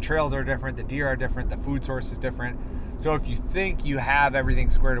 The trails are different. The deer are different. The food source is different. So if you think you have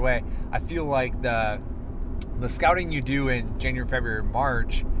everything squared away, I feel like the scouting you do in January, February,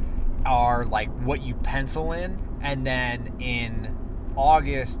 March are like what you pencil in, and then in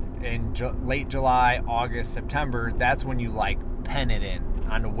August, in late July, August, September, that's when you like pen it in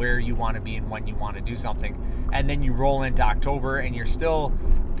on where you want to be and when you want to do something. And then you roll into October and you're still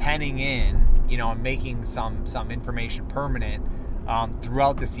penning in, you know, and making some information permanent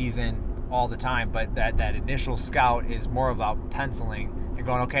throughout the season all the time. But that initial scout is more about penciling and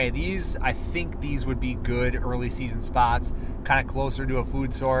going, okay, I think these would be good early season spots, kind of closer to a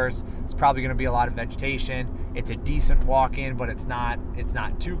food source. It's probably going to be a lot of vegetation. It's a decent walk-in, but it's not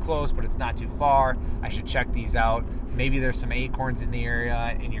too close, but it's not too far. I should check these out. Maybe there's some acorns in the area,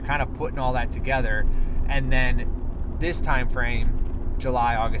 and you're kind of putting all that together. And then this time frame,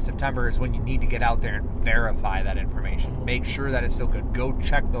 July, August, September, is when you need to get out there and verify that information. Make sure that it's still good. Go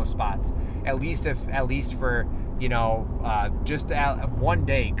check those spots. At least for, you know, just one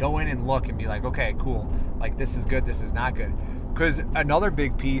day, go in and look and be like, okay, cool. Like, this is good, this is not good. Because another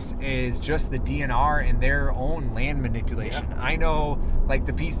big piece is just the DNR and their own land manipulation. Yeah. I know, like,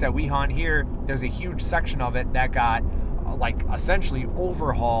 the piece that we hunt here, there's a huge section of it that got, like, essentially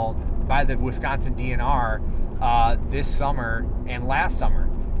overhauled by the Wisconsin DNR this summer and last summer.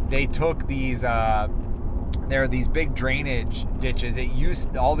 They took these, there are these big drainage ditches. It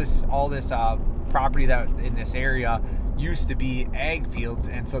used, all this property that in this area used to be ag fields,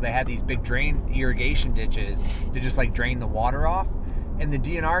 and so they had these big irrigation ditches to just like drain the water off. And the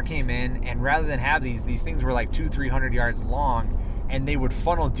DNR came in, and rather than have these things were like 200-300 yards long, and they would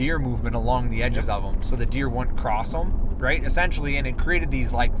funnel deer movement along the edges of them so the deer wouldn't cross them, right, essentially. And it created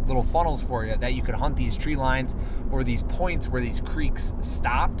these like little funnels for you that you could hunt these tree lines or these points where these creeks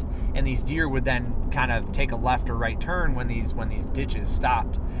stopped, and these deer would then kind of take a left or right turn when these ditches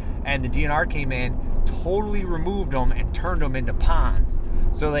stopped. And the DNR came in, totally removed them and turned them into ponds.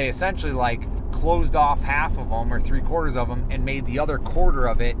 So they essentially like closed off half of them or 3/4 of them and made the other quarter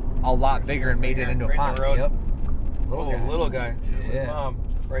of it a lot bigger and made it into a pond. Yep. Little guy. This is Mom.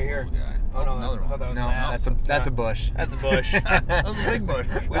 Right here. Oh, no, another I thought that was No, an ass. that's a bush. That's a bush. That was a big bush.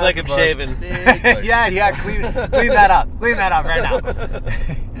 We like him shaven. Big bush. yeah, clean that up. Clean that up right now.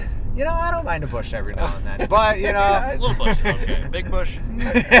 You know, I don't mind a bush every now and then, but you know, Little bush is okay. Big bush.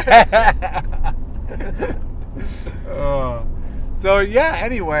 So yeah.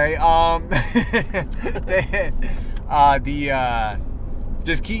 Anyway,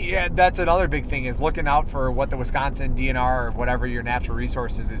 just keep. Yeah, that's another big thing, is looking out for what the Wisconsin DNR or whatever your natural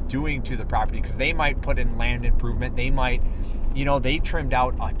resources is doing to the property, because they might put in land improvement. They might, you know, they trimmed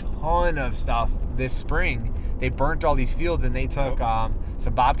out a ton of stuff this spring. They burnt all these fields, and they took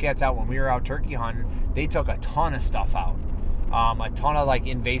some bobcats out when we were out turkey hunting. They took a ton of stuff out. A ton of like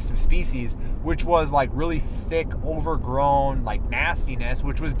invasive species, which was like really thick, overgrown, like nastiness,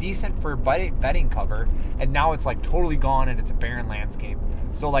 which was decent for bedding cover. And now it's like totally gone, and it's a barren landscape.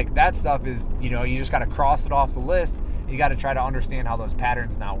 So like that stuff is, you know, you just got to cross it off the list. You got to try to understand how those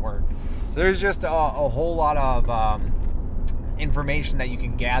patterns now work. So there's just a whole lot of information that you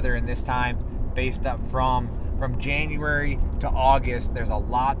can gather in this time, based up from January to August. There's a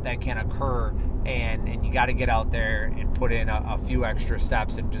lot that can occur, and you got to get out there and put in a few extra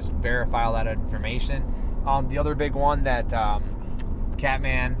steps and just verify all that information. The other big one that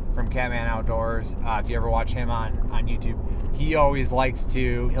Catman from Catman Outdoors, if you ever watch him on YouTube, he always likes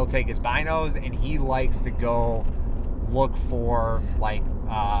to, he'll take his binos and he likes to go look for like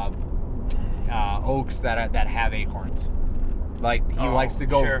oaks that have acorns. Like he likes to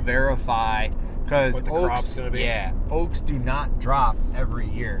go verify, because what the crop's gonna be. Yeah, oaks do not drop every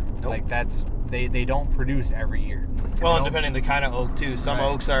year. Nope. Like that's they don't produce every year. Well, and depending the kind of oak too. Some Right.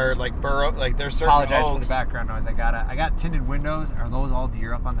 oaks are like burrow, like there's certain Apologize oaks. for the background noise. I got tinted windows. Are those all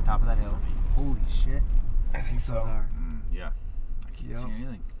deer up on the top of that hill? Holy shit! I think so. Those are. Yeah. I can't see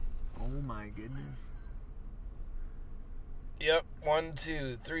anything. Oh my goodness. Yep. 1,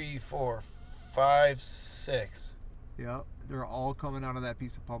 2, 3, 4, 5, 6. Yep. They're all coming out of that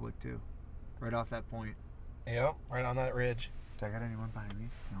piece of public too, right off that point. Yep. Right on that ridge. Did I got anyone behind me?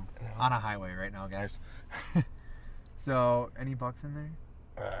 No. No. On a highway right now, guys. So, any bucks in there?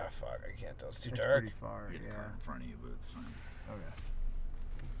 Fuck. I can't tell. It's too It's dark. pretty far. You get a car Yeah. in front of you, but it's fine. Okay.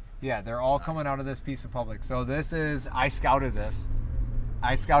 Yeah, they're all coming out of this piece of public. So this is, I scouted this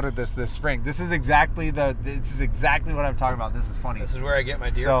this spring. This is exactly what I'm talking about. This is funny. This is where I get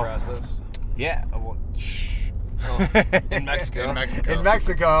my deer So- process. Yeah. Well, shh. Oh, in Mexico. In Mexico. In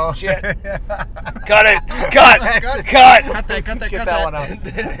Mexico. Shit. Cut it. Cut. Cut. Cut. Cut that, cut that, Get cut that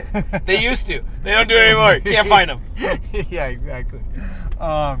that. one out. They used to. They don't do it anymore. Can't find them. Yeah, exactly.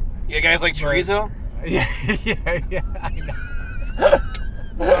 You guys like chorizo? Yeah, I know.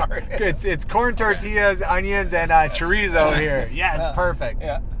 It's corn tortillas, onions, and chorizo here. Yeah, it's perfect.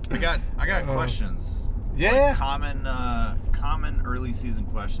 Yeah. I got questions. Yeah. Common early season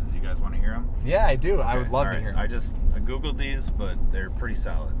questions. You guys want to hear them? Yeah, I do. I would love to hear. I googled these, but they're pretty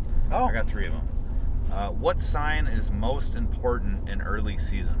solid. Oh. I got 3 of them. What sign is most important in early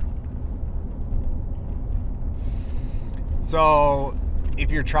season? So, if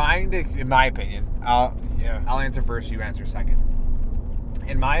you're trying to, in my opinion, I'll answer first. You answer second.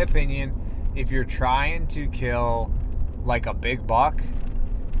 In my opinion, if you're trying to kill like a big buck,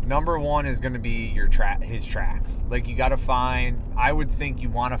 number one is going to be his tracks. Like you got to find. I would think you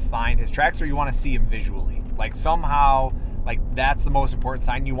want to find his tracks, or you want to see him visually. Like somehow, like that's the most important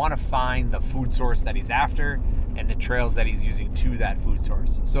sign. You want to find the food source that he's after and the trails that he's using to that food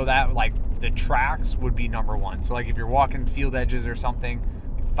source. So that like the tracks would be number one. So like if you're walking field edges or something,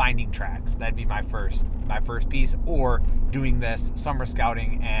 finding tracks, that'd be my first piece, or doing this summer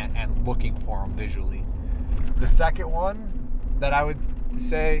scouting and looking for them visually. The second one that I would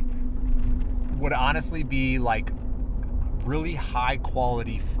say would honestly be like really high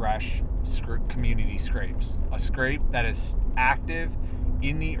quality fresh community scrapes. A scrape that is active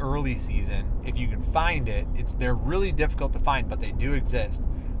in the early season. If you can find it, they're really difficult to find, but they do exist.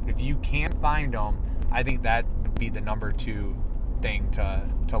 If you can find them, I think that would be the number 2 thing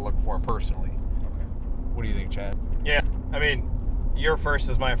to look for personally. Okay. What do you think, Chad? Yeah. I mean, your first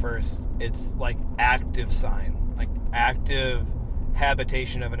is my first. It's like active sign, like active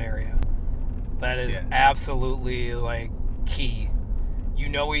habitation of an area. That is absolutely like key. You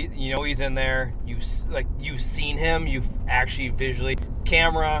know he's in there. You've seen him. You've actually visually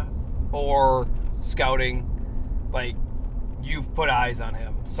camera or scouting, like you've put eyes on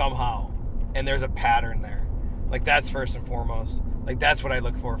him somehow, and there's a pattern there. Like that's first and foremost. Like that's what I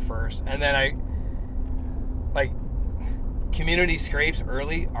look for first, and then I like community scrapes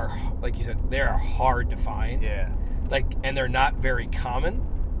early are, like you said, they are hard to find. Yeah. Like, and they're not very common.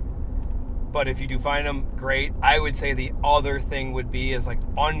 But if you do find them, great. I would say the other thing would be is like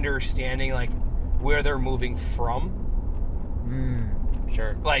understanding like where they're moving from.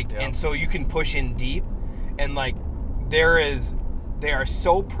 Sure. Like, and so you can push in deep, and like they are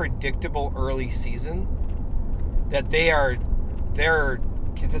so predictable early season that their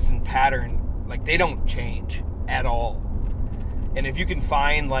consistent pattern, like they don't change at all. And if you can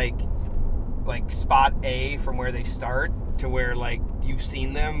find like spot A from where they start to where like you've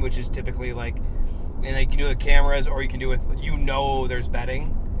seen them, which is typically like, and like you do with cameras or you can do with, there's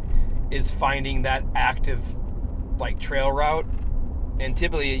bedding, is finding that active like trail route. And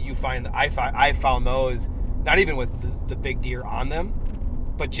typically you find that I found those not even with the big deer on them,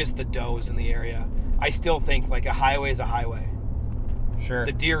 but just the does in the area. I still think like a highway is a highway. Sure.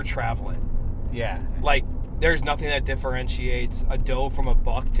 The deer travel it. Yeah. Like there's nothing that differentiates a doe from a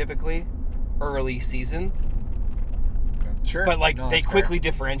buck typically early season. Sure. But like No, they that's quickly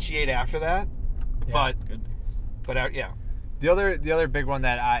differentiate after that. Yeah. Good. Yeah. The other big one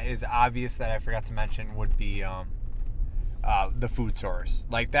that is obvious that I forgot to mention would be the food source.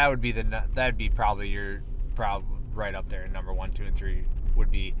 Like that'd be probably your right up there. Number 1, 2, and 3 would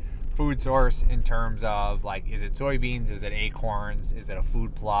be food source in terms of like, is it soybeans? Is it acorns? Is it a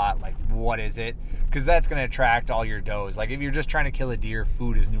food plot? Like what is it? Because that's going to attract all your does. Like if you're just trying to kill a deer,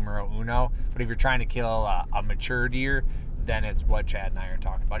 food is numero uno. But if you're trying to kill a mature deer, then it's what Chad and I are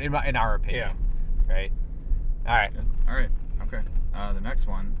talking about in our opinion. Yeah. Right. All right. Good. All right. Okay. The next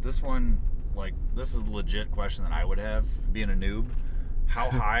one. This is a legit question that I would have, being a noob. How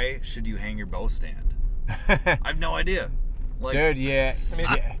high should you hang your bow stand? I have no idea. Like, Dude, yeah. I mean,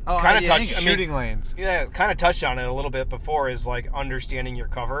 how kind do of you touch. hang it? Shooting lanes. Yeah, kind of touched on it a little bit before. Is like understanding your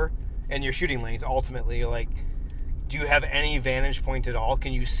cover and your shooting lanes. Ultimately, like, do you have any vantage point at all?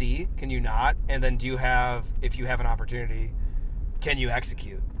 Can you see? Can you not? And then if you have an opportunity, can you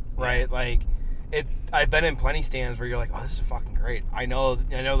execute? Right? Like, I've been in plenty stands where you're like, oh, this is fucking great. I know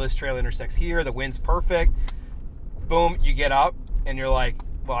this trail intersects here. The wind's perfect. Boom, you get up and you're like,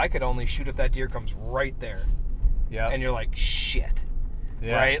 well, I could only shoot if that deer comes right there. Yeah. And you're like, shit.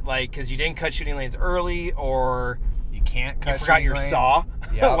 Yeah. Right? Like, because you didn't cut shooting lanes early, or You can't cut you forgot shooting your lanes. saw.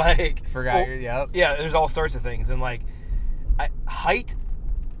 Yep. Like, Forgot well, your, yep. yeah, there's all sorts of things. And like, height,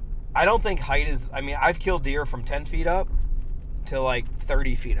 I don't think height is, I mean, I've killed deer from 10 feet up to like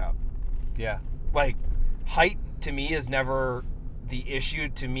 30 feet up. Yeah. Like, height to me is never the issue.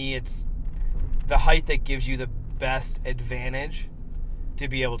 To me, it's the height that gives you the best advantage to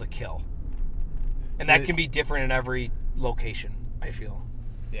be able to kill. And that can be different in every location, I feel.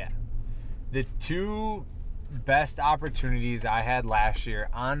 Yeah. The two best opportunities I had last year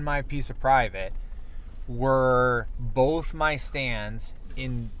on my piece of private were both my stands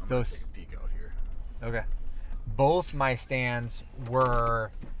in those. Peek out here. Okay. Both my stands were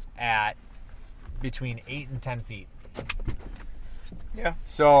at between 8 and 10 feet. Yeah.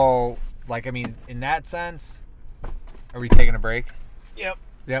 So, like, I mean, in that sense, are we taking a break? Yep.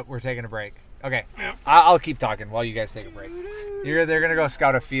 Yep, we're taking a break. Okay. Yep. I'll keep talking while you guys take a break. They're going to go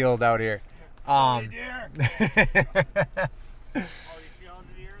scout a field out here. So,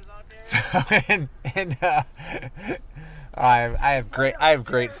 I have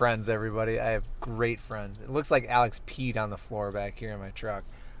great friends, everybody. I have great friends. It looks like Alex peed on the floor back here in my truck.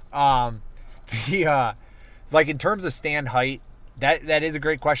 Like, in terms of stand height, that is a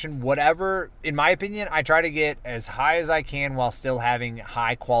great question. Whatever, in my opinion, I try to get as high as I can while still having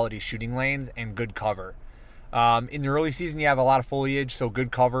high quality shooting lanes and good cover. In the early season, you have a lot of foliage, so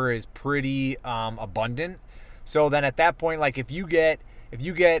good cover is pretty abundant. So then at that point, like, if you get,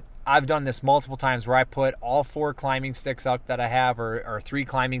 I've done this multiple times where I put all 4 climbing sticks up that I have, or 3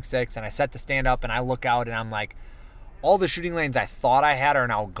 climbing sticks, and I set the stand up and I look out and I'm like, all the shooting lanes I thought I had are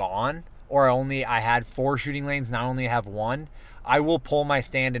now gone, or I had 4 shooting lanes, now I only have 1. I will pull my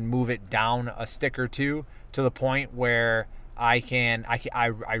stand and move it down a stick or 2 to the point where I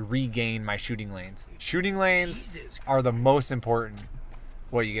regain my shooting lanes. Shooting lanes are the most important.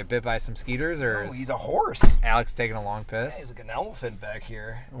 What, you get bit by some skeeters, or No, is he's a horse. Alex taking a long Yeah, piss? he's like an elephant back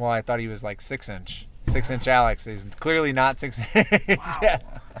here. Well, I thought he was like 6-inch. 6-inch Alex. He's clearly not 6 Wow.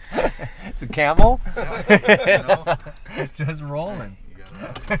 It's a camel? You know, Just rolling. you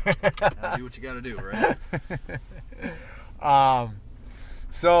gotta do what you gotta do, right?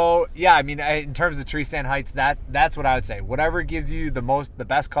 So yeah, I mean, in terms of tree stand heights, that's what I would say. Whatever gives you the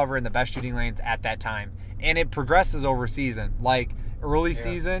best cover and the best shooting lanes at that time, and it progresses over season. Like early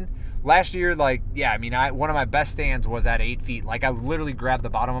season, last year, like, yeah, I mean, one of my best stands was at 8 feet. Like, I literally grabbed the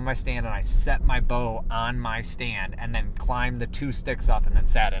bottom of my stand and I set my bow on my stand and then climbed the 2 sticks up and then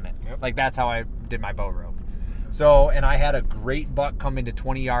sat in it. Yep. Like, that's how I did my bow rope. So, and I had a great buck come into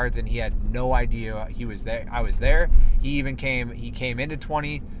 20 yards and he had no idea he was there. I was there. He came into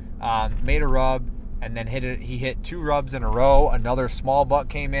 20, made a rub, and then he hit 2 rubs in a row. Another small buck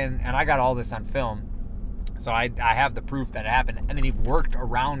came in, and I got all this on film. So I have the proof that it happened. And then he worked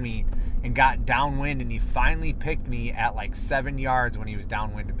around me and got downwind, and he finally picked me at like 7 yards when he was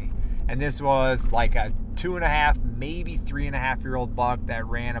downwind of me. And this was like a 2.5, maybe 3.5-year-old buck that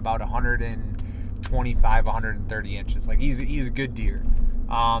ran about 125, 130 inches. Like, he's a good deer.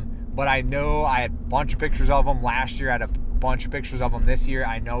 But I know I had a bunch of pictures of him last year. I had a bunch of pictures of him this year.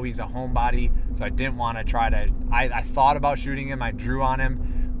 I know he's a homebody, so I didn't want to try to. I thought about shooting him. I drew on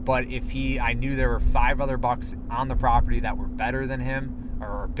him. But I knew there were 5 other bucks on the property that were better than him,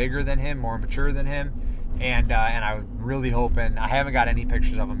 or bigger than him, more mature than him, and I was really hoping. I haven't got any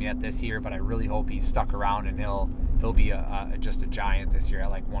pictures of him yet this year, but I really hope he's stuck around and he'll be just a giant this year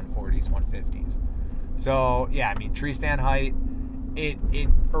at like 140s, 150s. So yeah, I mean, tree stand height. It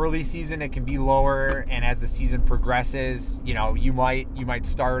early season it can be lower, and as the season progresses, you know, you might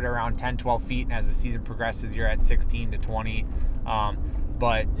start around 10, 12 feet, and as the season progresses, you're at 16 to 20.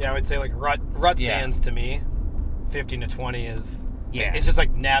 But Yeah, I would say like rut Yeah. stands to me, 15 to 20 is, Yeah. it's just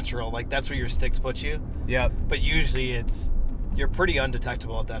like natural. Like, that's where your sticks put you. yep, But usually you're pretty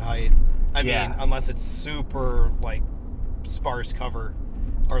undetectable at that height. I Yeah. mean, unless it's super like sparse cover,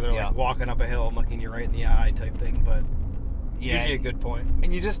 or they're Yeah. like walking up a hill and looking you right in the eye type thing. But yeah, usually a good point.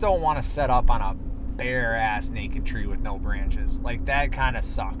 and you just don't want to set up on a bare ass naked tree with no branches. Like, that kind of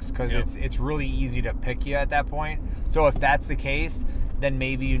sucks, because Yep. it's really easy to pick you at that point. So if that's the case, then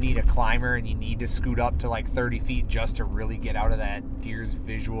maybe you need a climber and you need to scoot up to like 30 feet just to really get out of that deer's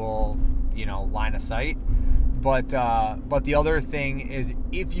visual, line of sight. But the other thing is,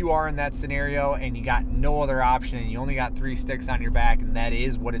 if you are in that scenario and you got no other option and you only got 3 sticks on your back and that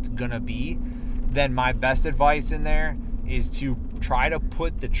is what it's gonna be, then my best advice in there is to try to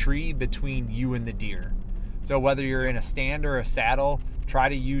put the tree between you and the deer. So whether you're in a stand or a saddle, try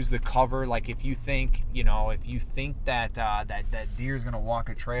to use the cover. Like if you think, that that deer is going to walk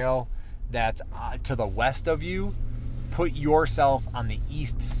a trail that's to the west of you, put yourself on the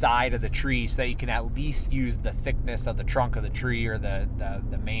east side of the tree so that you can at least use the thickness of the trunk of the tree or the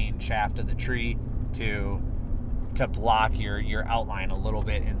main shaft of the tree to block your outline a little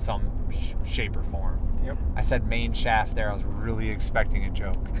bit in some shape or form. Yep. I said main shaft there. I was really expecting a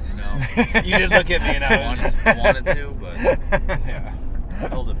joke. No. You did look at me and I was... wanted to, but Yeah.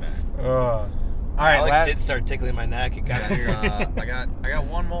 hold it back. All right, Alex did start tickling my neck. It got weird. I got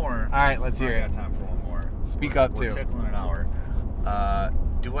one more. All right, let's hear I it. got time for one more. Speak We're- up, we're too. tickling an hour.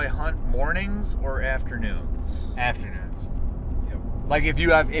 Do I hunt mornings or afternoons? Afternoons. Yep. Like if you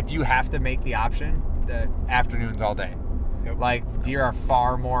have to make the option, the afternoons all day. Yep. Like deer are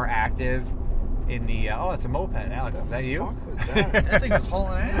far more active in the. Oh, it's a moped, Alex. Is that you? What was that? That thing was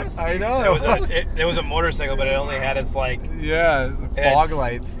hauling ass. I know. It was a motorcycle, but it only had its like yeah, fog its-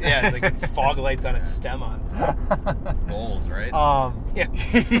 lights. Yeah, it's like its fog lights on its stem on. Goals, right?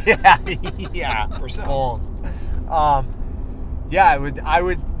 Yeah. yeah, For some. bulls. Yeah, I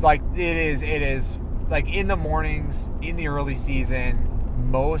would like it is like in the mornings in the early season,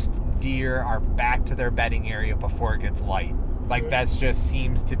 most deer are back to their bedding area before it gets light. Like that's just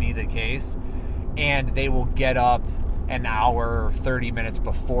seems to be the case, and they will get up an hour or 30 minutes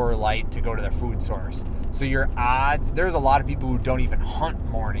before light to go to their food source. So your odds, there's a lot of people who don't even hunt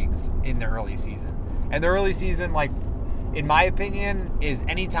mornings in the early season. And the early season, like in my opinion, is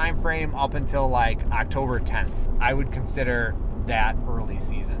any time frame up until like October 10th. I would consider that early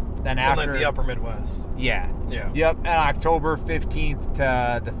season. Then In after like the upper Midwest. yeah. Yeah. Yep, and October 15th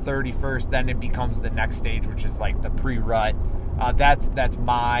to the 31st, then it becomes the next stage, which is like the pre-rut. That's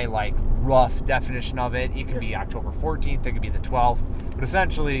my like rough definition of it. It can be October 14th, it could be the 12th, but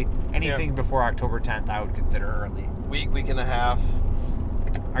essentially anything before October 10th I would consider early. Week and a half.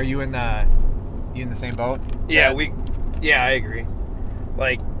 Are you in the same boat? Yeah, I agree.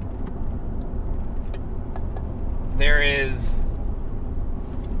 Like, there is,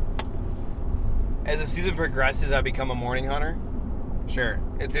 as the season progresses, I become a morning hunter. Sure.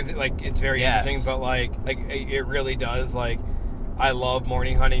 It's very Yes. interesting, but like it really does. Like, I love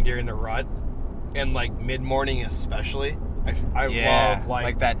morning hunting during the rut, and like mid morning especially. I love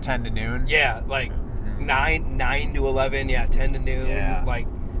like that 10 to noon. yeah, like 9 to 11, 10 to noon. Yeah. Like,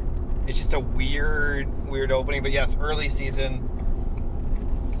 it's just a weird opening. But yes, early season,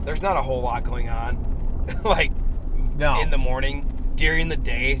 there's not a whole lot going on. Like, No. in the morning, during the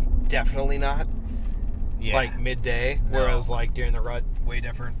day, definitely not. Yeah. Like midday, No. whereas like during the rut, way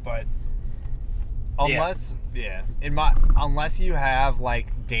different. But Unless unless you have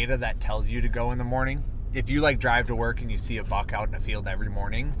like data that tells you to go in the morning. If you like drive to work and you see a buck out in a field every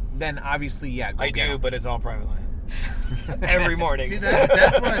morning, then obviously go I get do, 'em. but it's all private land. Every morning. See,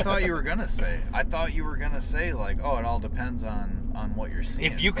 that's what I thought you were gonna say. I thought you were gonna say like, oh, it all depends on what you're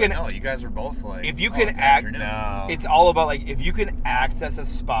seeing. If you But can- no, you guys are both like, if you oh, can it's act- afternoon. No. It's all about like if you can access a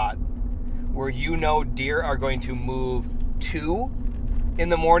spot where you know deer are going to move to in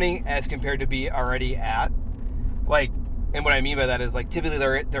the morning as compared to be already at. Like, and what I mean by that is like typically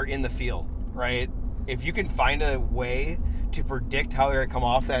they're in the field, right? If you can find a way to predict how they're gonna come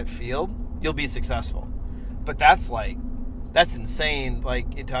off that field, you'll be successful. But that's insane,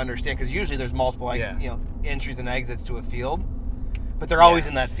 like to understand, because usually there's multiple entries and exits to a field, but they're always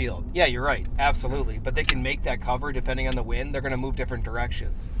in that field. Yeah, you're right, absolutely. But they can make that cover depending on the wind. They're gonna move different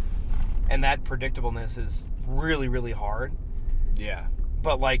directions, and that predictableness is really, really hard. Yeah.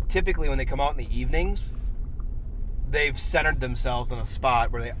 But like typically when they come out in the evenings, they've centered themselves in a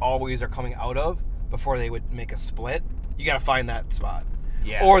spot where they always are coming out of before they would make a split. You got to find that spot.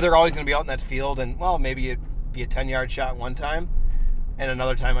 Yeah. Or they're always going to be out in that field, and well, maybe it'd be a 10-yard shot one time, and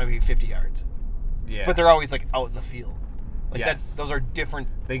another time might be 50 yards. Yeah. But they're always like out in the field. Like Yes. those are different.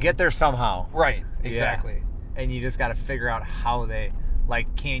 they get there somehow. Right. Exactly. And you just got to figure out how they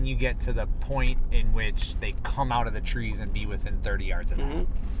like. Can you get to the point in which they come out of the trees and be within 30 yards of them?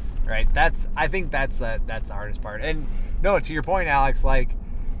 Mm-hmm. Right. I think that's the hardest part. And no, to your point, Alex, like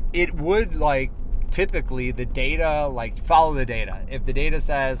it would like typically the data, like follow the data. If the data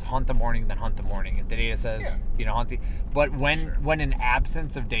says hunt the morning, then hunt the morning. If the data says hunt the, but when in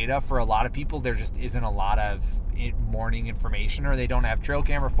absence of data for a lot of people, there just isn't a lot of morning information, or they don't have trail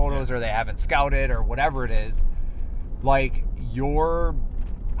camera photos, or they haven't scouted, or whatever it is. Like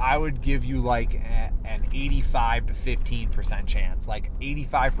I would give you like an 85 to 15% chance, like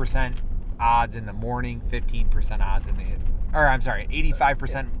 85% odds in the morning, 15% odds in the, or I'm sorry,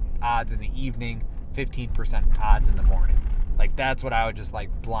 85% odds in the evening, 15% odds in the morning. Like that's what I would just like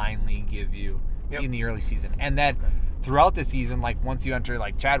blindly give you Yep. in the early season. And then throughout the season, like once you enter,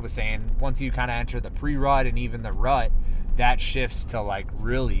 like Chad was saying, once you kind of enter the pre-rut and even the rut, that shifts to like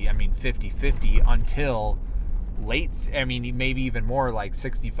really, I mean, 50-50 until late, I mean, maybe even more like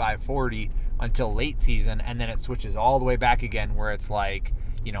 65-40 until late season. And then it switches all the way back again where it's like,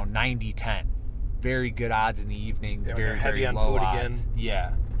 90-10. Very good odds in the evening, Yeah, very, they're heavy very on low food odds. again.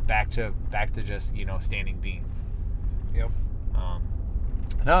 Yeah. Back to just, standing beans. Yep.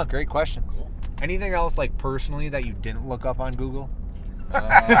 No, great questions. Anything else like personally that you didn't look up on Google?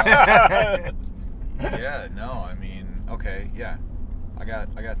 Yeah, no, I mean, okay, yeah. I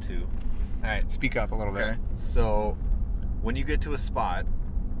got two. All right, speak up a little Okay. bit. So when you get to a spot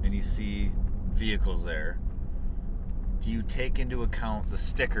and you see vehicles there, do you take into account the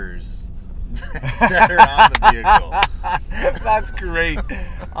stickers that are on the vehicle? That's great.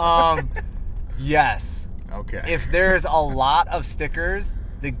 Yes. Okay. If there's a lot of stickers,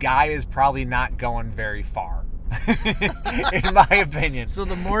 the guy is probably not going very far. In my opinion. So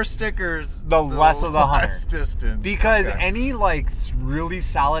the more stickers, The less of the hunter. less distance. Because Okay. any like really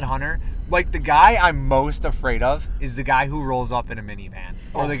solid hunter, like the guy I'm most afraid of is the guy who rolls up in a minivan.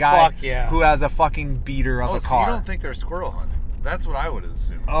 Or Oh, the guy fuck yeah. who has a fucking beater of Oh, a so car. you don't think they're squirrel hunting? That's what I would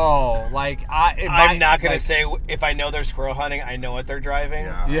assume. Oh, like I'm not gonna like, say if I know they're squirrel hunting, I know what they're driving.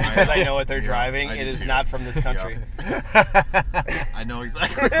 Yeah. Because I know what they're Yeah, driving. I It do is too. not from this country. I know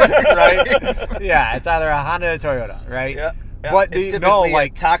exactly what you're saying. right? Yeah, it's either a Honda or a Toyota, right? Yeah. But it's the, typically no,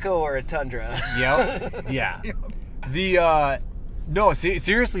 like a taco or a Tundra. Yep. Yeah. No,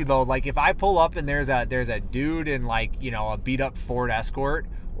 seriously though, like if I pull up and there's a dude in like, a beat up Ford Escort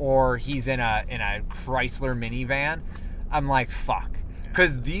or he's in a Chrysler minivan, I'm like, fuck.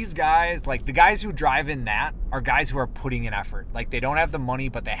 Cuz these guys, like the guys who drive in that are guys who are putting in effort. Like they don't have the money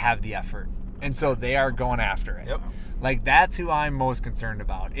but they have the effort. And so they are going after it. Yep. Like that's who I'm most concerned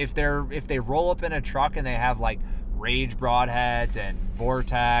about. If they roll up in a truck and they have like Rage broadheads and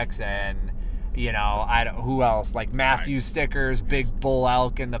Vortex and who else, like Matthew stickers, big bull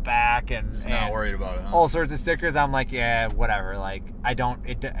elk in the back and Just not and worried about it, huh? all sorts of stickers. I'm like, yeah, whatever. Like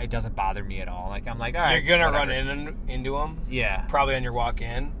it doesn't bother me at all. Like I'm like, all right, You're gonna whatever. run into them, Yeah. probably on your walk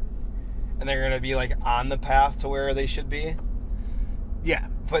in, and they're gonna be like on the path to where they should be, Yeah.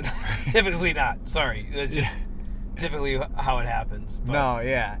 but typically not. Sorry, it's just typically how it happens. But No,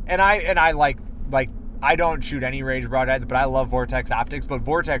 yeah. And I like I don't shoot any Rage broadheads, but I love Vortex optics. But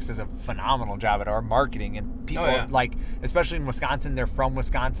Vortex does a phenomenal job at our marketing, and people Oh, yeah. like, especially in Wisconsin, they're from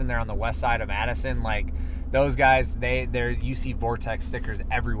Wisconsin. They're on the west side of Madison. Like those guys, you see Vortex stickers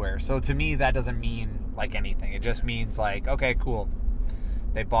everywhere. So to me, that doesn't mean like anything. It just means like, okay, cool.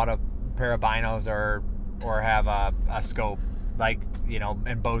 They bought a pair of binos or have a scope, like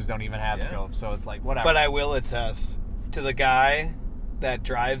and bows don't even have Yeah. scopes. So it's like whatever. But I will attest to the guy that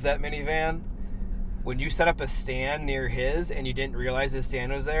drives that minivan. When you set up a stand near his and you didn't realize his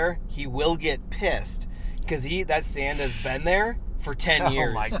stand was there, he will get pissed because that stand has been there for 10 years.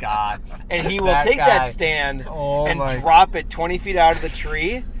 Oh my god. And he will That take guy. that stand Oh and my- drop it 20 feet out of the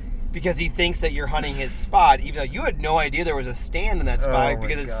tree because he thinks that you're hunting his spot, even though you had no idea there was a stand in that spot Oh my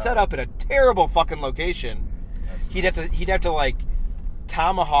because it's God. set up in a terrible fucking location. He'd have to like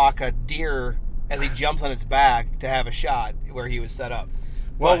tomahawk a deer as he jumps on its back to have a shot where he was set up.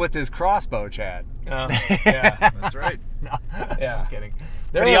 Well, But- with his crossbow, Chad. yeah, That's right. No, yeah. I'm kidding.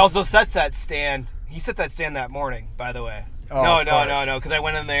 But he also sets that stand. He set that stand that morning, by the way. Oh, no, of no, course. no, no, because I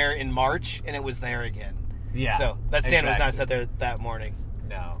went in there in March and it was there again. Yeah. So that stand was not exactly. set there that morning.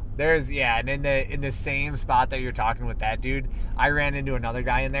 No. And in the same spot that you're talking with that dude, I ran into another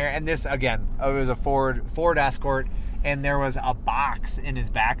guy in there, and this again, it was a Ford Escort, and there was a box in his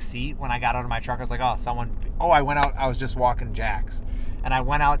back seat. When I got out of my truck, I was like, I went out. I was just walking Jack's, and I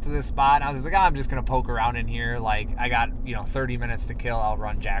went out to this spot, and I was like, I'm just gonna poke around in here. Like I got 30 minutes to kill. I'll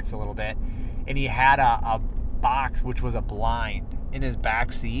run Jack's a little bit, and he had a box which was a blind in his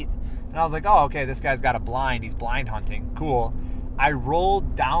back seat, and I was like, oh, okay, this guy's got a blind. He's blind hunting. Cool. I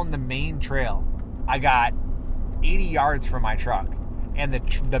rolled down the main trail. I got 80 yards from my truck, and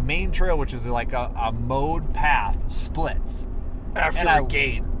the main trail, which is like a mowed path, splits. After And a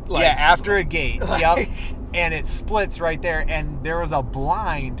gate. Like, yeah, after a gate. like- Yep. And it splits right there, and there was a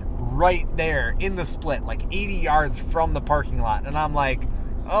blind right there in the split, like 80 yards from the parking lot. And I'm like,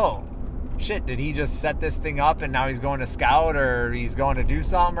 oh, shit, did he just set this thing up and now he's going to scout or he's going to do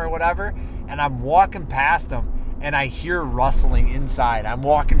something or whatever? And I'm walking past him, and I hear rustling inside. I'm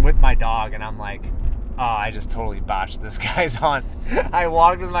walking with my dog, and I'm like, Oh, I just totally botched this guy's hunt. I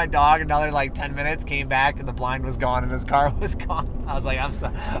walked with my dog another like 10 minutes, came back, and the blind was gone and his car was gone. I was like,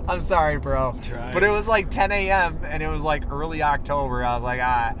 I'm sorry, bro. Tried. But it was like 10 a.m. and it was like early October. I was like,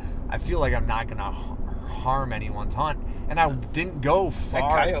 I feel like I'm not going to harm anyone's hunt. And I didn't go That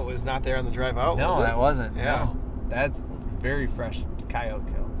far. coyote was not there on the drive out. No, was it? that wasn't. Yeah. No. That's very fresh coyote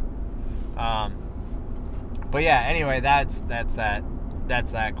kill. But yeah, anyway, that's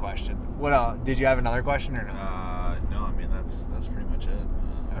that question. What else? Did you have another question or no? No, I mean that's pretty much it.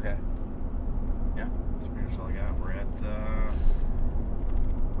 Okay. Yeah, that's pretty much all I got.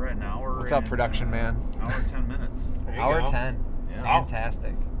 We're at an hour. What's up, and, production man? Hour and 10 minutes. There you Hour go. 10. Yeah.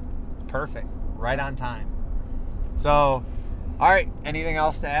 Fantastic. Perfect. Right on time. So, all right. Anything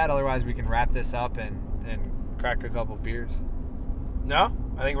else to add? Otherwise, we can wrap this up and crack a couple beers. No,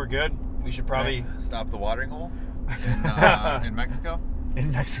 I think we're good. We should probably. Stop the watering hole in Mexico. In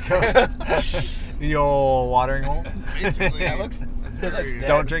Mexico. The old watering hole. Basically, That looks very- dead.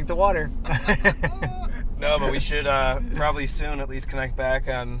 Don't drink the water. No, but we should probably soon at least connect back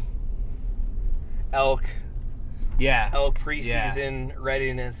on elk Yeah. preseason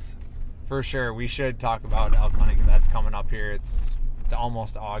readiness. For sure. We should talk about elk hunting. That's coming up here. It's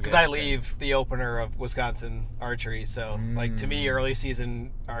almost August. Because I leave the opener of Wisconsin archery, so like to me, early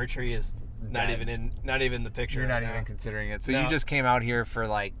season archery is not Dead. even in the picture. You're right not now. even considering it. So No. you just came out here for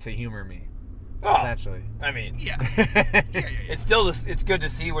like to humor me, Oh, essentially. I mean, Yeah. it's still it's good to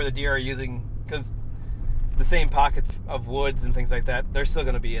see where the deer are using because the same pockets of woods and things like that, they're still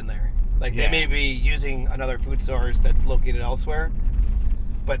going to be in there. Like Yeah. they may be using another food source that's located elsewhere,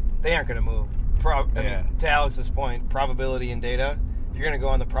 but they aren't going to move. I Yeah. mean, to Alex's point, probability and data, you're going to go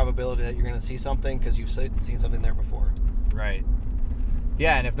on the probability that you're going to see something because you've seen something there before. Right.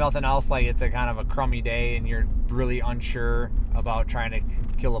 Yeah, and if nothing else, like it's a kind of a crummy day and you're really unsure about trying to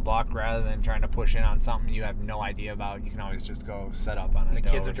kill a buck rather than trying to push in on something you have no idea about, you can always just go set up on a And the doe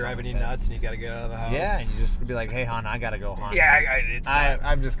kids or are driving you something like that. nuts and you got to get out of the house. Yeah, and you just be like, hey, hon, I got to go hunt. Yeah, it's time.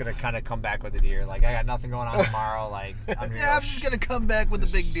 I'm just going to kind of come back with a deer. Like, I got nothing going on tomorrow. Like, I'm just gonna come back with a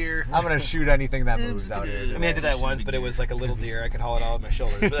big deer. I'm going to shoot anything that moves out here. I mean, I did that once, but it was like a little deer. I could haul it all on my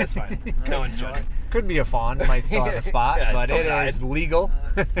shoulders, but that's fine. No one's judging. Could be a fawn, might still have a spot, Yeah, it but still it died. is legal.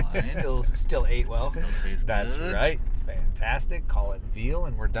 That's fine. Still ate well. Still tastes That's good. right. Fantastic. Call it veal,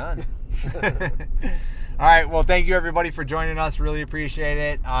 and we're done. All right. Well, thank you everybody for joining us. Really appreciate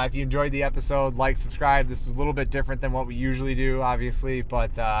it. If you enjoyed the episode, like, subscribe. This was a little bit different than what we usually do, obviously,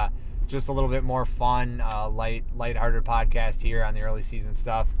 but just a little bit more fun, lighthearted podcast here on the early season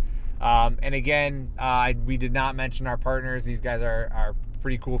stuff. And again, we did not mention our partners. These guys are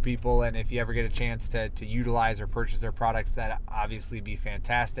pretty cool people, and if you ever get a chance to utilize or purchase their products, that obviously be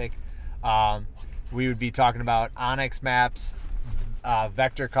fantastic. We would be talking about Onyx Maps,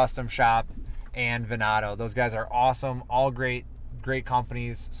 Vector Custom Shop, and Venado. Those guys are awesome, all great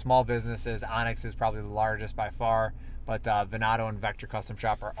companies, small businesses. Onyx is probably the largest by far, but Venado and Vector Custom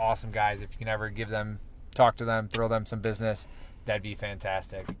Shop are awesome guys. If you can ever talk to them, throw them some business, that'd be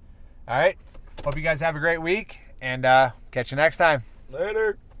fantastic. All right, hope you guys have a great week, and catch you next time.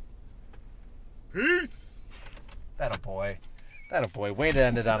 Later. Peace. That a boy. Way to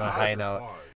end it on a high note.